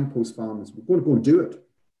around the signpost farmers, we're going to go and do it.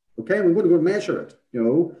 Okay, and we're going to go and measure it.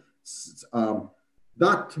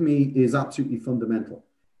 That to me is absolutely fundamental.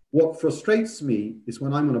 What frustrates me is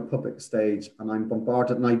when I'm on a public stage and I'm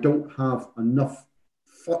bombarded and I don't have enough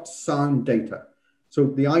sound data. So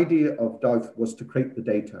the idea of DOUF was to create the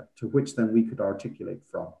data to which then we could articulate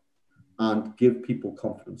from and give people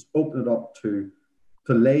confidence, open it up to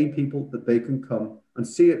lay people that they can come and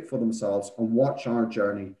see it for themselves and watch our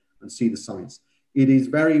journey and see the science. It is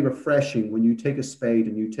very refreshing when you take a spade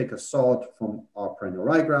and you take a sod from our perennial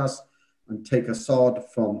ryegrass and take a sod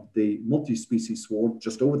from the multi-species sward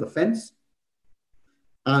just over the fence,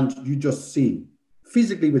 and you just see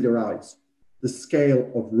physically with your eyes the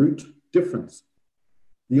scale of root difference,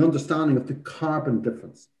 the understanding of the carbon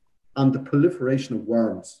difference, and the proliferation of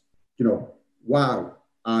worms. Wow.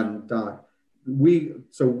 And we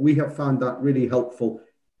have found that really helpful,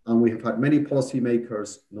 and we have had many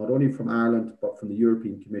policymakers, not only from Ireland, but from the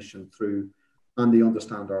European Commission through, and they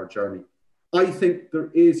understand our journey. I think there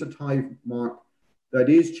is a time mark that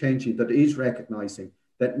is changing, that is recognizing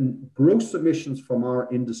that gross emissions from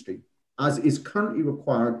our industry, as is currently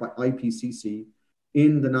required by IPCC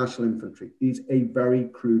in the national inventory, is a very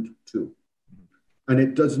crude tool. And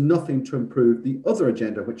it does nothing to improve the other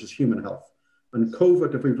agenda, which is human health. And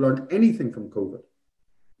COVID, if we've learned anything from COVID,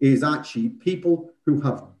 is actually people who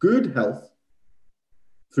have good health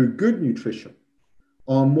through good nutrition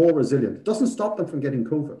are more resilient. It doesn't stop them from getting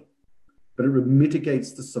COVID, but it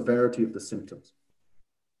mitigates the severity of the symptoms.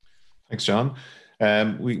 Thanks, John.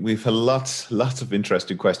 We've had lots of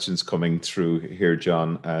interesting questions coming through here,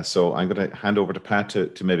 John. So I'm going to hand over to Pat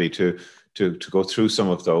to maybe to go through some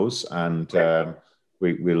of those, and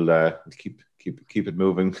we'll keep it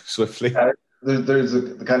moving swiftly. There's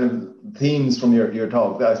the kind of themes from your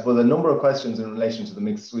talk. I suppose a number of questions in relation to the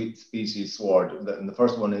mixed species sward. And the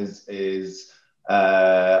first one is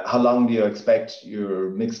how long do you expect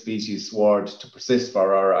your mixed species sward to persist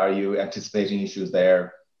for, or are you anticipating issues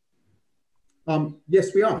there?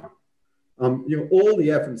 Yes, we are. All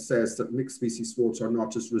the evidence says that mixed species swards are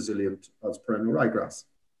not as resilient as perennial ryegrass.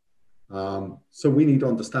 So we need to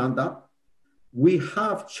understand that. We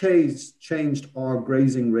have changed our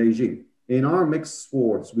grazing regime. In our mixed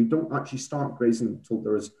swards, we don't actually start grazing until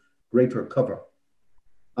there is greater cover.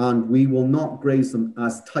 And we will not graze them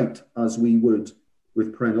as tight as we would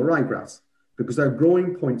with perennial ryegrass because their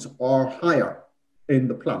growing points are higher in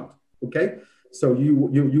the plant, okay? So you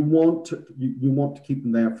want to keep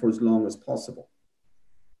them there for as long as possible.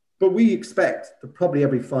 But we expect that probably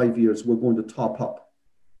every 5 years, we're going to top up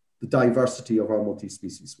the diversity of our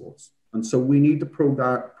multi-species swards. And so we need to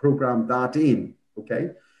program that in,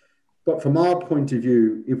 okay? But from our point of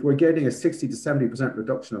view, if we're getting a 60 to 70%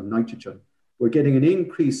 reduction of nitrogen, we're getting an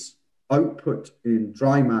increase output in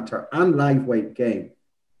dry matter and live weight gain,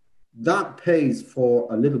 that pays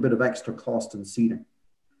for a little bit of extra cost in seeding.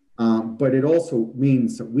 But it also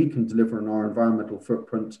means that we can deliver on our environmental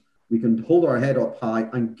footprint. We can hold our head up high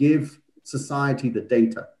and give society the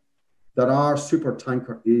data that our super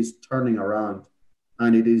tanker is turning around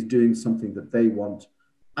and it is doing something that they want.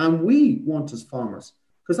 And we want as farmers,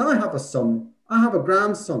 because I have a son, I have a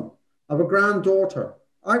grandson, I have a granddaughter.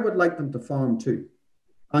 I would like them to farm too.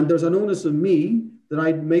 And there's an onus on me that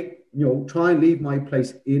I'd make, try and leave my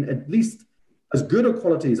place in at least as good a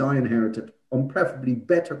quality as I inherited, and preferably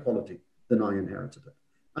better quality than I inherited it.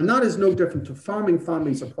 And that is no different to farming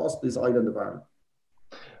families across this island of Ireland.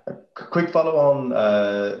 A quick follow-on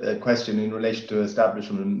question in relation to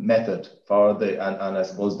establishment method for and I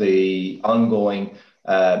suppose the ongoing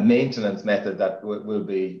maintenance method that will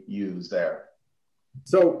be used there.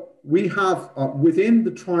 So we have, within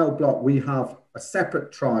the trial block, we have a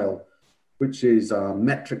separate trial, which is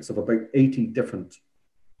metrics of about 80 different,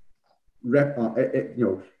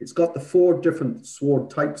 it's got the 4 different sward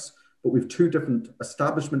types, but we've 2 different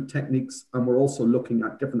establishment techniques, and we're also looking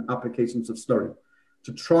at different applications of slurry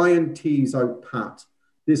to try and tease out, Pat,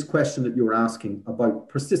 this question that you're asking about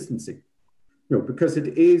persistency. Because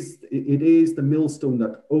it is the millstone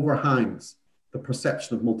that overhangs the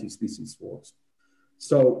perception of multi-species swards.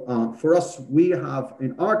 So for us, we have,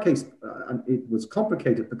 in our case, and it was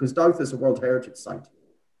complicated because Douth is a World Heritage Site.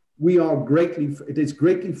 It is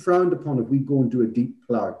greatly frowned upon if we go and do a deep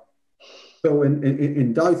plough. So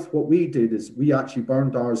in Douth, what we did is we actually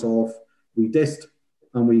burned ours off, we disked,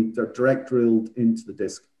 and we direct drilled into the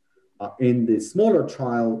disc. In the smaller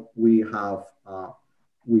trial, we have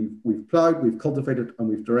we've ploughed, we've cultivated, and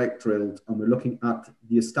we've direct drilled, and we're looking at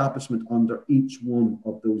the establishment under each one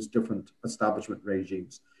of those different establishment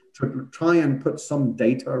regimes to try and put some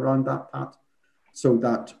data around that, Pat, so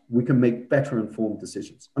that we can make better informed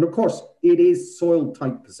decisions. And of course, it is soil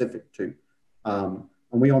type specific too, and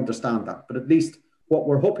we understand that. But at least what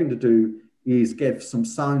we're hoping to do is give some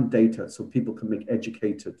sound data so people can make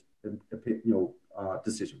educated,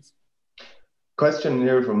 decisions. Question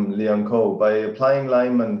here from Leon Coe. By applying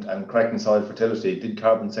lime and correcting soil fertility, did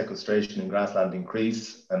carbon sequestration in grassland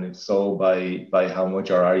increase? And if so, by how much?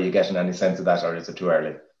 Or are you getting any sense of that, or is it too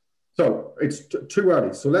early? So it's too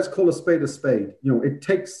early. So let's call a spade a spade. It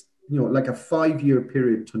takes, like a 5-year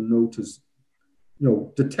period to notice,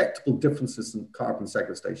 detectable differences in carbon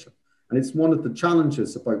sequestration. And it's one of the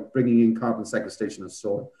challenges about bringing in carbon sequestration in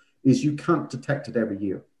soil is you can't detect it every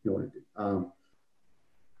year.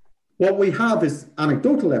 What we have is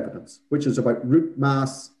anecdotal evidence, which is about root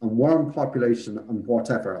mass and worm population and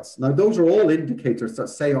whatever else. Now, those are all indicators that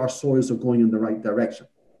say our soils are going in the right direction.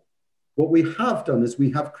 What we have done is we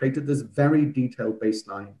have created this very detailed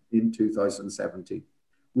baseline in 2017.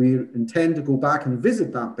 We intend to go back and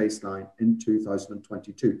visit that baseline in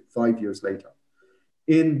 2022, 5 years later.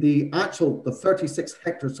 In the 36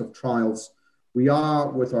 hectares of trials, we are,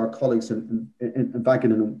 with our colleagues in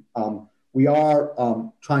Wageningen, we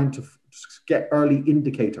are trying to get early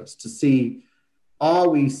indicators to see, are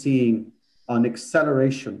we seeing an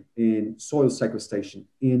acceleration in soil sequestration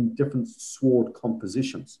in different sward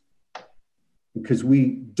compositions? Because we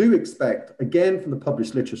do expect, again from the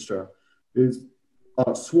published literature, is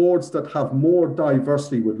swards that have more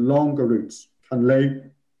diversity with longer roots can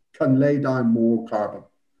lay down more carbon.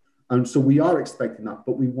 And so we are expecting that,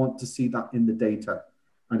 but we want to see that in the data.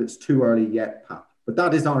 And it's too early yet, Pat. But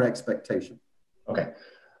that is our expectation. Okay.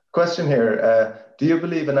 Question here. Do you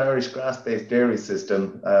believe an Irish grass-based dairy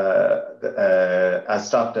system, as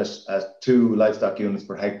stocked at 2 livestock units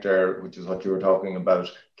per hectare, which is what you were talking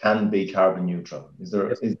about, can be carbon neutral? Is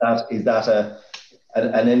that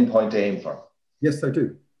an endpoint to aim for? Yes, I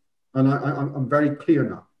do. And I'm very clear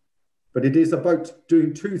now. But it is about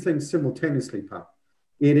doing 2 things simultaneously, Pat.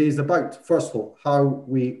 It is about, first of all, how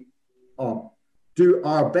we do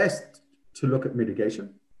our best to look at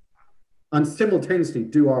mitigation and simultaneously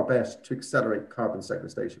do our best to accelerate carbon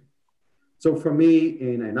sequestration. So for me,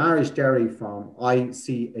 in an Irish dairy farm, I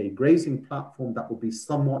see a grazing platform that will be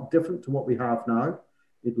somewhat different to what we have now.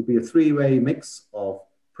 It will be a 3-way mix of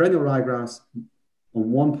perennial ryegrass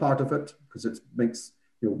on one part of it, because it makes,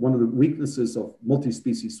 one of the weaknesses of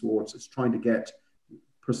multi-species swards is trying to get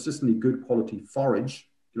persistently good quality forage,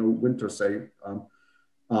 winter say,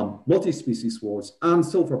 multi-species swards and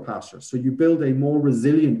silver pastures. So you build a more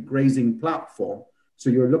resilient grazing platform. So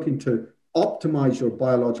you're looking to optimize your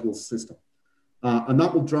biological system. And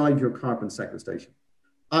that will drive your carbon sequestration.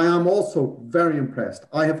 I am also very impressed.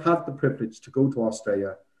 I have had the privilege to go to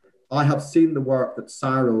Australia. I have seen the work that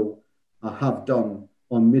Saro have done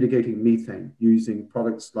on mitigating methane using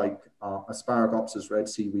products like Asparagopsis red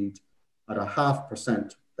seaweed. At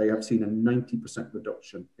 0.5%, they have seen a 90%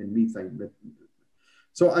 reduction in methane.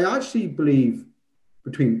 So I actually believe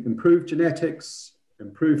between improved genetics,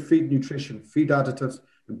 improved feed nutrition, feed additives,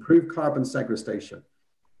 improved carbon sequestration,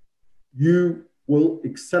 you will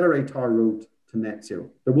accelerate our road to net zero.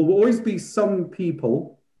 There will always be some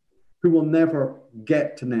people who will never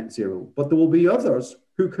get to net zero, but there will be others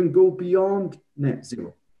who can go beyond net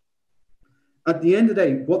zero. At the end of the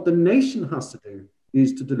day, what the nation has to do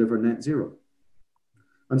is to deliver net zero.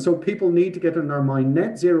 And so people need to get in their mind,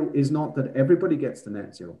 net zero is not that everybody gets to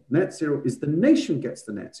net zero. Net zero is the nation gets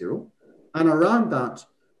to net zero. And around that,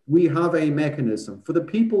 we have a mechanism for the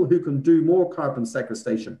people who can do more carbon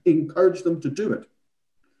sequestration, encourage them to do it.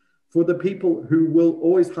 For the people who will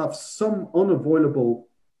always have some unavoidable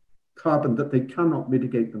carbon that they cannot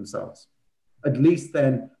mitigate themselves, at least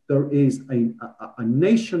then there is a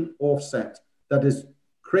nation offset that is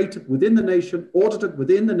created within the nation, audited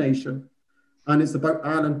within the nation, and it's about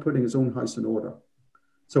Ireland putting its own house in order.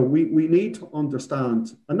 So we need to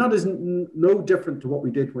understand, and that is no different to what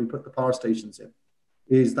we did when we put the power stations in,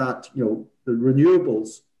 is that, you know, the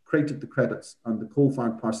renewables created the credits and the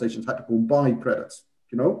coal-fired power stations had to go and buy credits,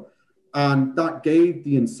 you know, and that gave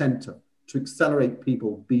the incentive to accelerate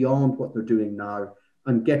people beyond what they're doing now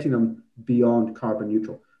and getting them beyond carbon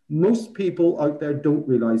neutral. Most people out there don't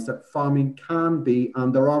realize that farming can be,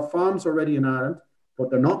 and there are farms already in Ireland, but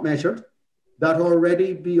they're not measured, that are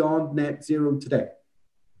already beyond net zero today.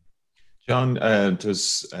 John,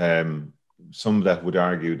 there's some that would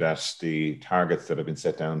argue that the targets that have been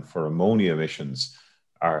set down for ammonia emissions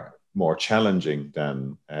are more challenging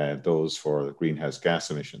than those for greenhouse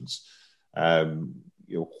gas emissions.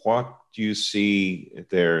 You know, what do you see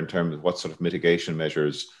there in terms of what sort of mitigation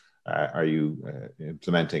measures are you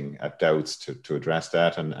implementing at Dowds to address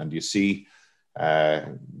that? And do you see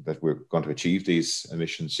that we're going to achieve these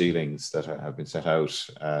emission ceilings that have been set out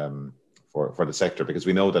for the sector? Because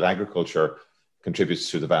we know that agriculture contributes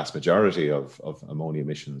to the vast majority of ammonia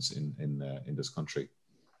emissions in this country.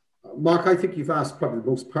 Mark, I think you've asked probably the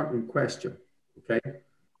most pertinent question, okay?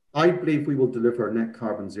 I believe we will deliver net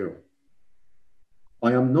carbon zero.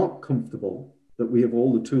 I am not comfortable that we have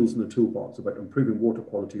all the tools in the toolbox about improving water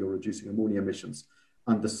quality or reducing ammonia emissions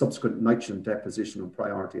and the subsequent nitrogen deposition on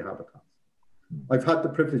priority habitats. I've had the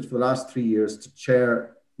privilege for the last 3 years to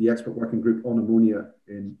chair the expert working group on ammonia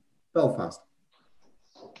in Belfast.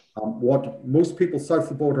 What most people south of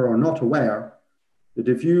the border are not aware, that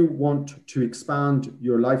if you want to expand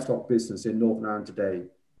your livestock business in Northern Ireland today,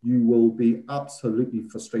 you will be absolutely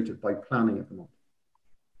frustrated by planning at the moment.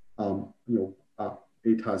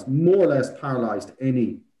 It has more or less paralyzed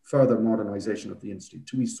any further modernization of the industry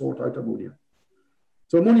till we sort out ammonia.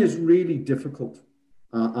 So ammonia is really difficult.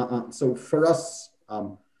 So for us,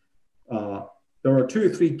 there are 2 or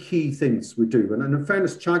 3 key things we do. And in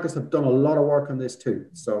fairness, Teagasc have done a lot of work on this too.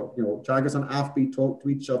 So, you know, Teagasc and AFBI talk to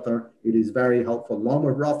each other. It is very helpful, along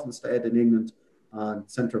with Rothamsted in England and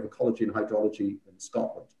Centre of Ecology and Hydrology in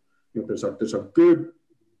Scotland. You know, there's a good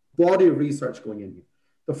body of research going in here.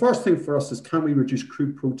 The first thing for us is, can we reduce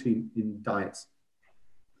crude protein in diets?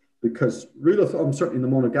 Because rule of thumb, certainly in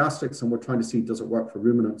the monogastrics, and we're trying to see does it work for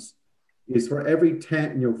ruminants, is for every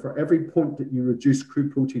for every point that you reduce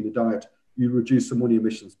crude protein in the diet, you reduce ammonia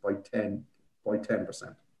emissions by 10%.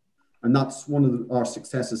 And that's one of our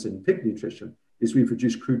successes in pig nutrition, is we've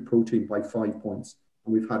reduced crude protein by 5 points,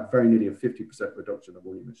 and we've had very nearly a 50% reduction in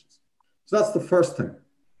ammonia emissions. So that's the first thing.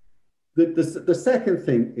 The second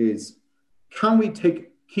thing is, can we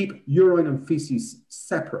keep urine and feces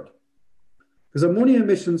separate? Because ammonia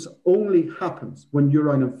emissions only happens when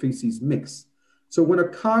urine and feces mix. So when a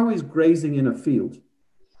cow is grazing in a field,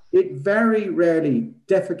 it very rarely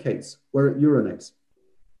defecates where it urinates.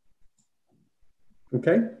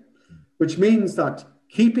 Okay? Which means that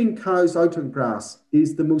keeping cows out on grass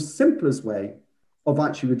is the most simplest way of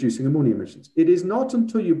actually reducing ammonia emissions. It is not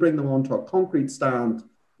until you bring them onto a concrete stand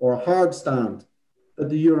or a hard stand that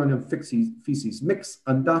the urine and feces mix,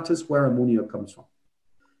 and that is where ammonia comes from.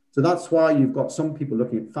 So that's why you've got some people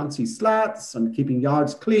looking at fancy slats and keeping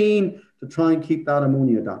yards clean to try and keep that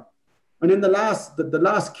ammonia down. And then the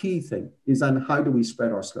last key thing is, and how do we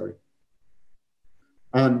spread our slurry?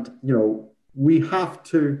 And, you know, we have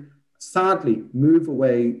to sadly move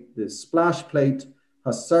away. The splash plate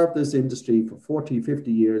has served this industry for 40,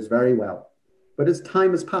 50 years very well, but its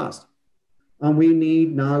time has passed. And we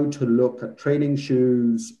need now to look at training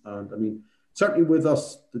shoes. And I mean, certainly with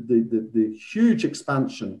us, the huge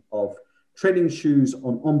expansion of training shoes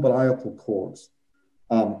on umbilical cords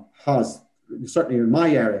has, certainly in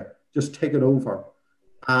my area, just taken over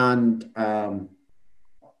And I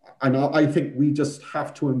think we just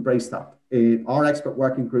have to embrace that. Our expert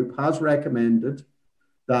working group has recommended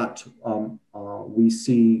that we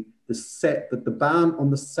see the ban on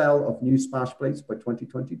the sale of new splash plates by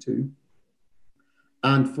 2022,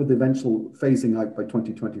 and for the eventual phasing out by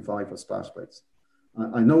 2025 of splash plates.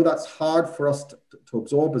 I know that's hard for us to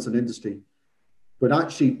absorb as an industry, but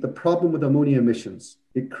actually the problem with ammonia emissions,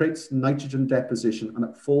 it creates nitrogen deposition and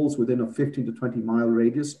it falls within a 15 to 20 mile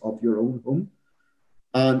radius of your own home.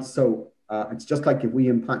 And so it's just like if we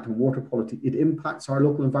impact on water quality, it impacts our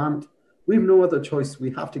local environment. We have no other choice.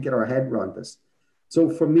 We have to get our head around this. So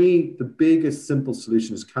for me, the biggest simple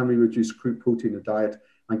solution is, can we reduce crude protein in the diet,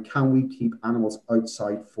 and can we keep animals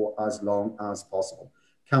outside for as long as possible?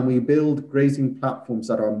 Can we build grazing platforms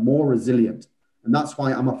that are more resilient? And that's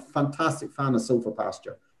why I'm a fantastic fan of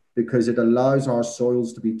silvopasture, because it allows our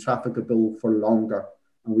soils to be trafficable for longer,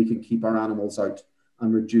 and we can keep our animals out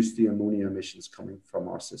and reduce the ammonia emissions coming from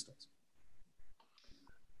our systems.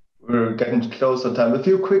 We're getting close on time. A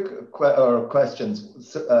few quick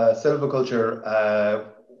questions. Silviculture,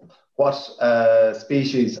 what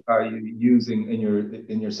species are you using in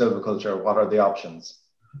your silviculture? What are the options?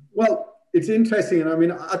 Well, it's interesting. And I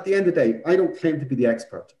mean, at the end of the day, I don't claim to be the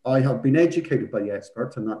expert. I have been educated by the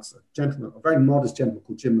expert, and that's a gentleman, a very modest gentleman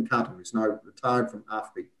called Jim McAdam, who's now retired from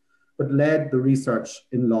AFBI, but led the research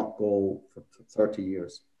in Loughgall for 30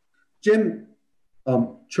 years. Jim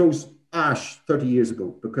chose ash 30 years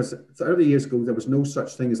ago, because 30 years ago, there was no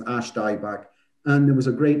such thing as ash dieback, and there was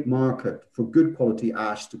a great market for good quality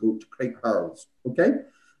ash to go to create hurls, okay?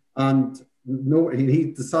 And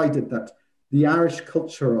he decided that the Irish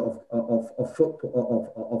culture of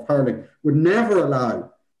hurling would never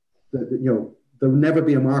allow, there would never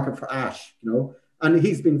be a market for ash, and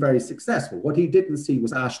he's been very successful. What he didn't see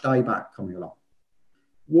was ash dieback coming along.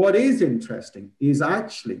 What is interesting is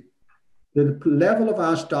actually the level of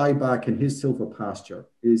ash dieback in his silvopasture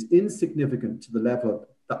is insignificant to the level of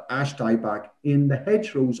the ash dieback in the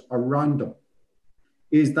hedgerows around them.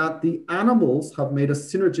 Is that the animals have made a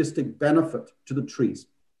synergistic benefit to the trees.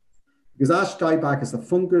 Because ash dieback is a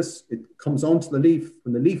fungus, it comes onto the leaf.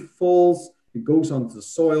 When the leaf falls, it goes onto the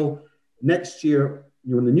soil. Next year,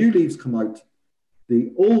 when the new leaves come out,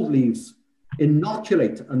 the old leaves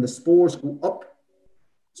inoculate and the spores go up.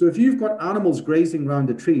 So if you've got animals grazing around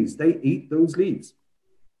the trees, they eat those leaves.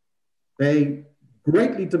 They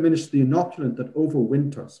greatly diminish the inoculant that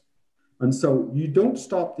overwinters. And so you don't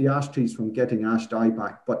stop the ash trees from getting ash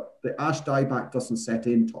dieback, but the ash dieback doesn't set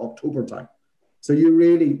in to October time. So you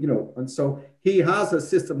really, and so he has a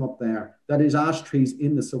system up there that his ash trees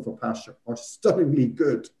in the silvopasture are stunningly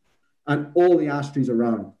good. And all the ash trees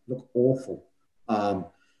around look awful.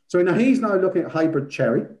 So now he's now looking at hybrid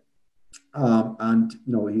cherry. And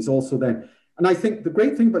he's also then, and I think the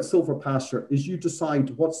great thing about silvopasture is you decide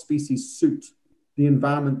what species suit the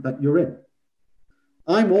environment that you're in.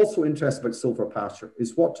 I'm also interested about silvopasture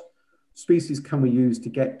is what species can we use to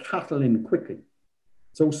get cattle in quickly.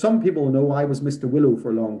 So some people know I was Mr. Willow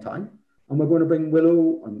for a long time, and we're going to bring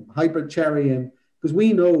willow and hybrid cherry in, because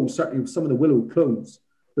we know certainly with some of the willow clones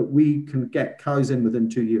that we can get cows in within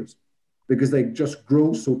 2 years because they just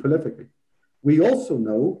grow so prolifically. We also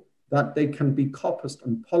know that they can be coppiced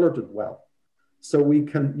and pollarded well. So we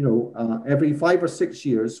can, every 5 or 6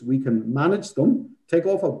 years, we can manage them, take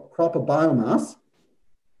off a crop of biomass,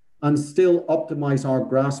 and still optimize our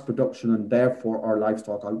grass production and therefore our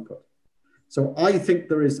livestock output. So I think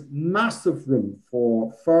there is massive room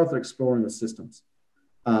for further exploring the systems.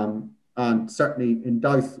 And certainly in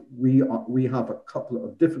Douth, we have a couple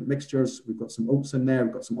of different mixtures. We've got some oats in there,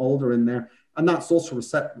 we've got some alder in there, and that's also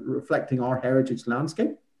reflecting our heritage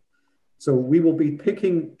landscape. So we will be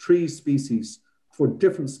picking tree species for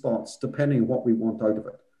different spots depending on what we want out of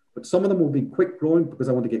it. But some of them will be quick growing because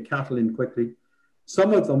I want to get cattle in quickly.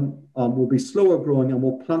 Some of them will be slower growing, and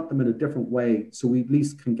we'll plant them in a different way so we at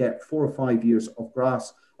least can get 4 or 5 years of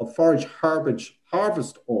grass, of forage herbage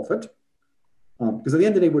harvest off it. Because at the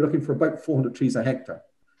end of the day, we're looking for about 400 trees a hectare.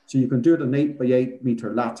 So you can do it an 8 by 8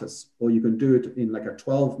 meter lattice, or you can do it in like a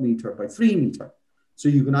 12 meter by 3 meter. So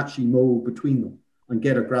you can actually mow between them and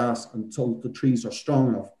get a grass until the trees are strong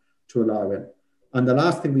enough to allow it. And the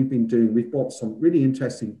last thing we've been doing, we've bought some really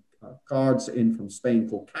interesting guards in from Spain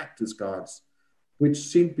called cactus guards, which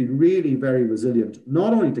seem to be really very resilient,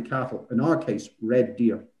 not only to cattle, in our case, red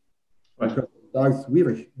deer. Right. Because we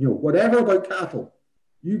have whatever about cattle,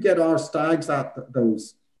 you get our stags at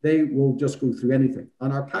those, they will just go through anything.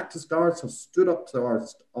 And our cactus guards have stood up to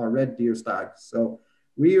our red deer stags. So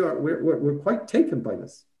we're quite taken by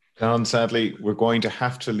this. John, sadly, we're going to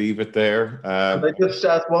have to leave it there. Can I just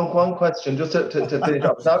ask one question, just to finish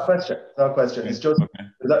up? It's not a question. It's not a question. It's just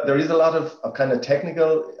that there is a lot of kind of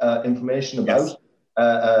technical information about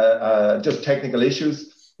just technical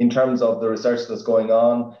issues in terms of the research that's going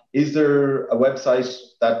on. Is there a website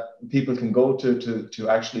that people can go to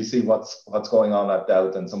actually see what's going on at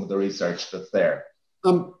Dowd and some of the research that's there?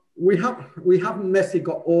 We haven't necessarily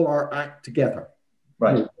got all our act together.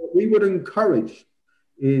 Right. What we would encourage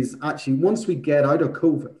is actually, once we get out of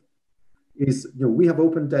COVID, is, we have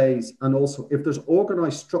open days, and also if there's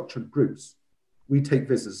organized structured groups, we take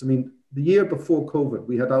visits. I mean, the year before COVID,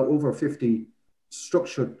 we had over 50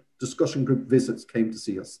 structured discussion group visits came to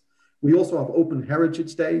see us. We also have open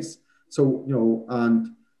heritage days. So, and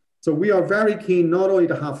so we are very keen not only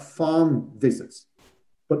to have farm visits,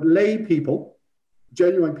 but lay people,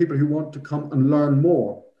 genuine people who want to come and learn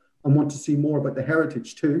more and want to see more about the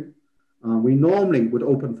heritage too. We normally would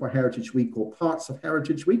open for Heritage Week or parts of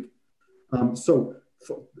Heritage Week.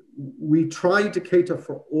 We try to cater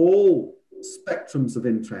for all spectrums of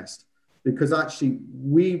interest, because actually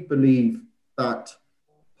we believe that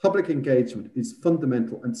public engagement is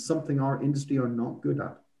fundamental and something our industry are not good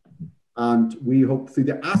at. And we hope through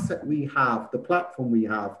the asset we have, the platform we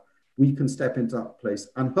have, we can step into that place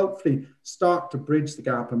and hopefully start to bridge the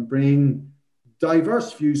gap and bring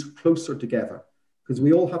diverse views closer together. Because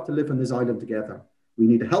we all have to live on this island together. We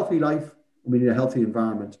need a healthy life, and we need a healthy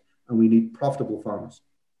environment, and we need profitable farmers.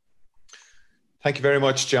 Thank you very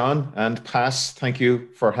much, John. And Pat, thank you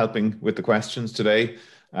for helping with the questions today.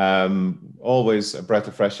 Always a breath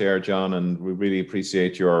of fresh air, John, and we really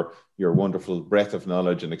appreciate your wonderful breadth of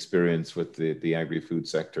knowledge and experience with the agri-food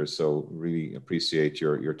sector. So really appreciate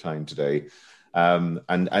your time today.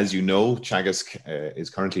 And as you know, Teagasc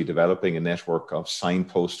is currently developing a network of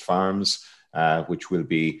signpost farms, which will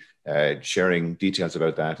be sharing details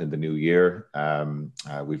about that in the new year.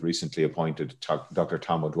 We've recently appointed Dr.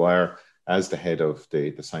 Tom O'Dwyer as the head of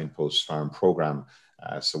the Signpost Farm Programme.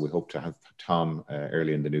 So we hope to have Tom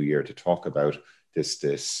early in the new year to talk about this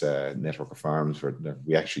network of farms where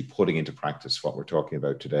we're actually putting into practice what we're talking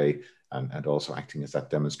about today, and also acting as that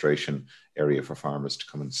demonstration area for farmers to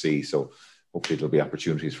come and see. So hopefully there'll be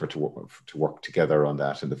opportunities to work together on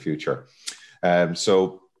that in the future.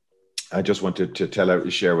 So I just wanted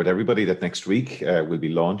to share with everybody that next week we'll be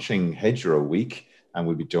launching Hedgerow Week, and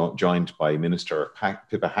we'll be joined by Minister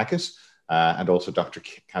Pippa Hackett and also Dr.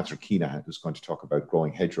 Catherine Keena, who's going to talk about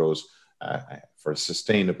growing hedgerows for a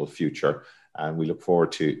sustainable future. And we look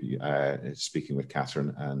forward to speaking with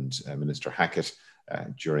Catherine and Minister Hackett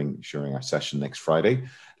during our session next Friday.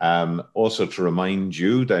 Also to remind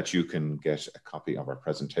you that you can get a copy of our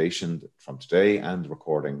presentation from today and the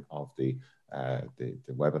recording of the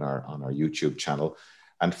webinar on our YouTube channel.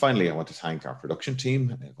 And finally, I want to thank our production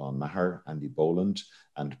team, Yvonne Maher, Andy Boland,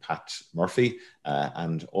 and Pat Murphy,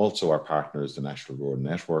 and also our partners, the National Rural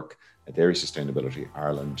Network, Dairy Sustainability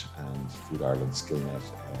Ireland, and Food Ireland Skillnet,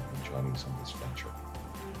 in joining us on this venture.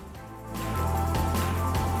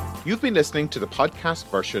 You've been listening to the podcast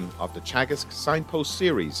version of the Teagasc Signpost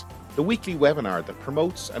series, the weekly webinar that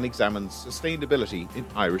promotes and examines sustainability in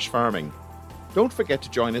Irish farming. Don't forget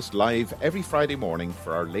to join us live every Friday morning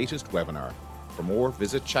for our latest webinar. For more,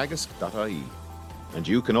 visit teagasc.ie. And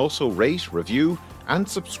you can also rate, review, and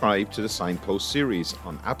subscribe to the Signpost series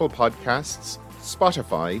on Apple Podcasts,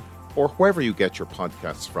 Spotify, or wherever you get your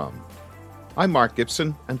podcasts from. I'm Mark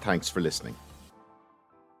Gibson, and thanks for listening.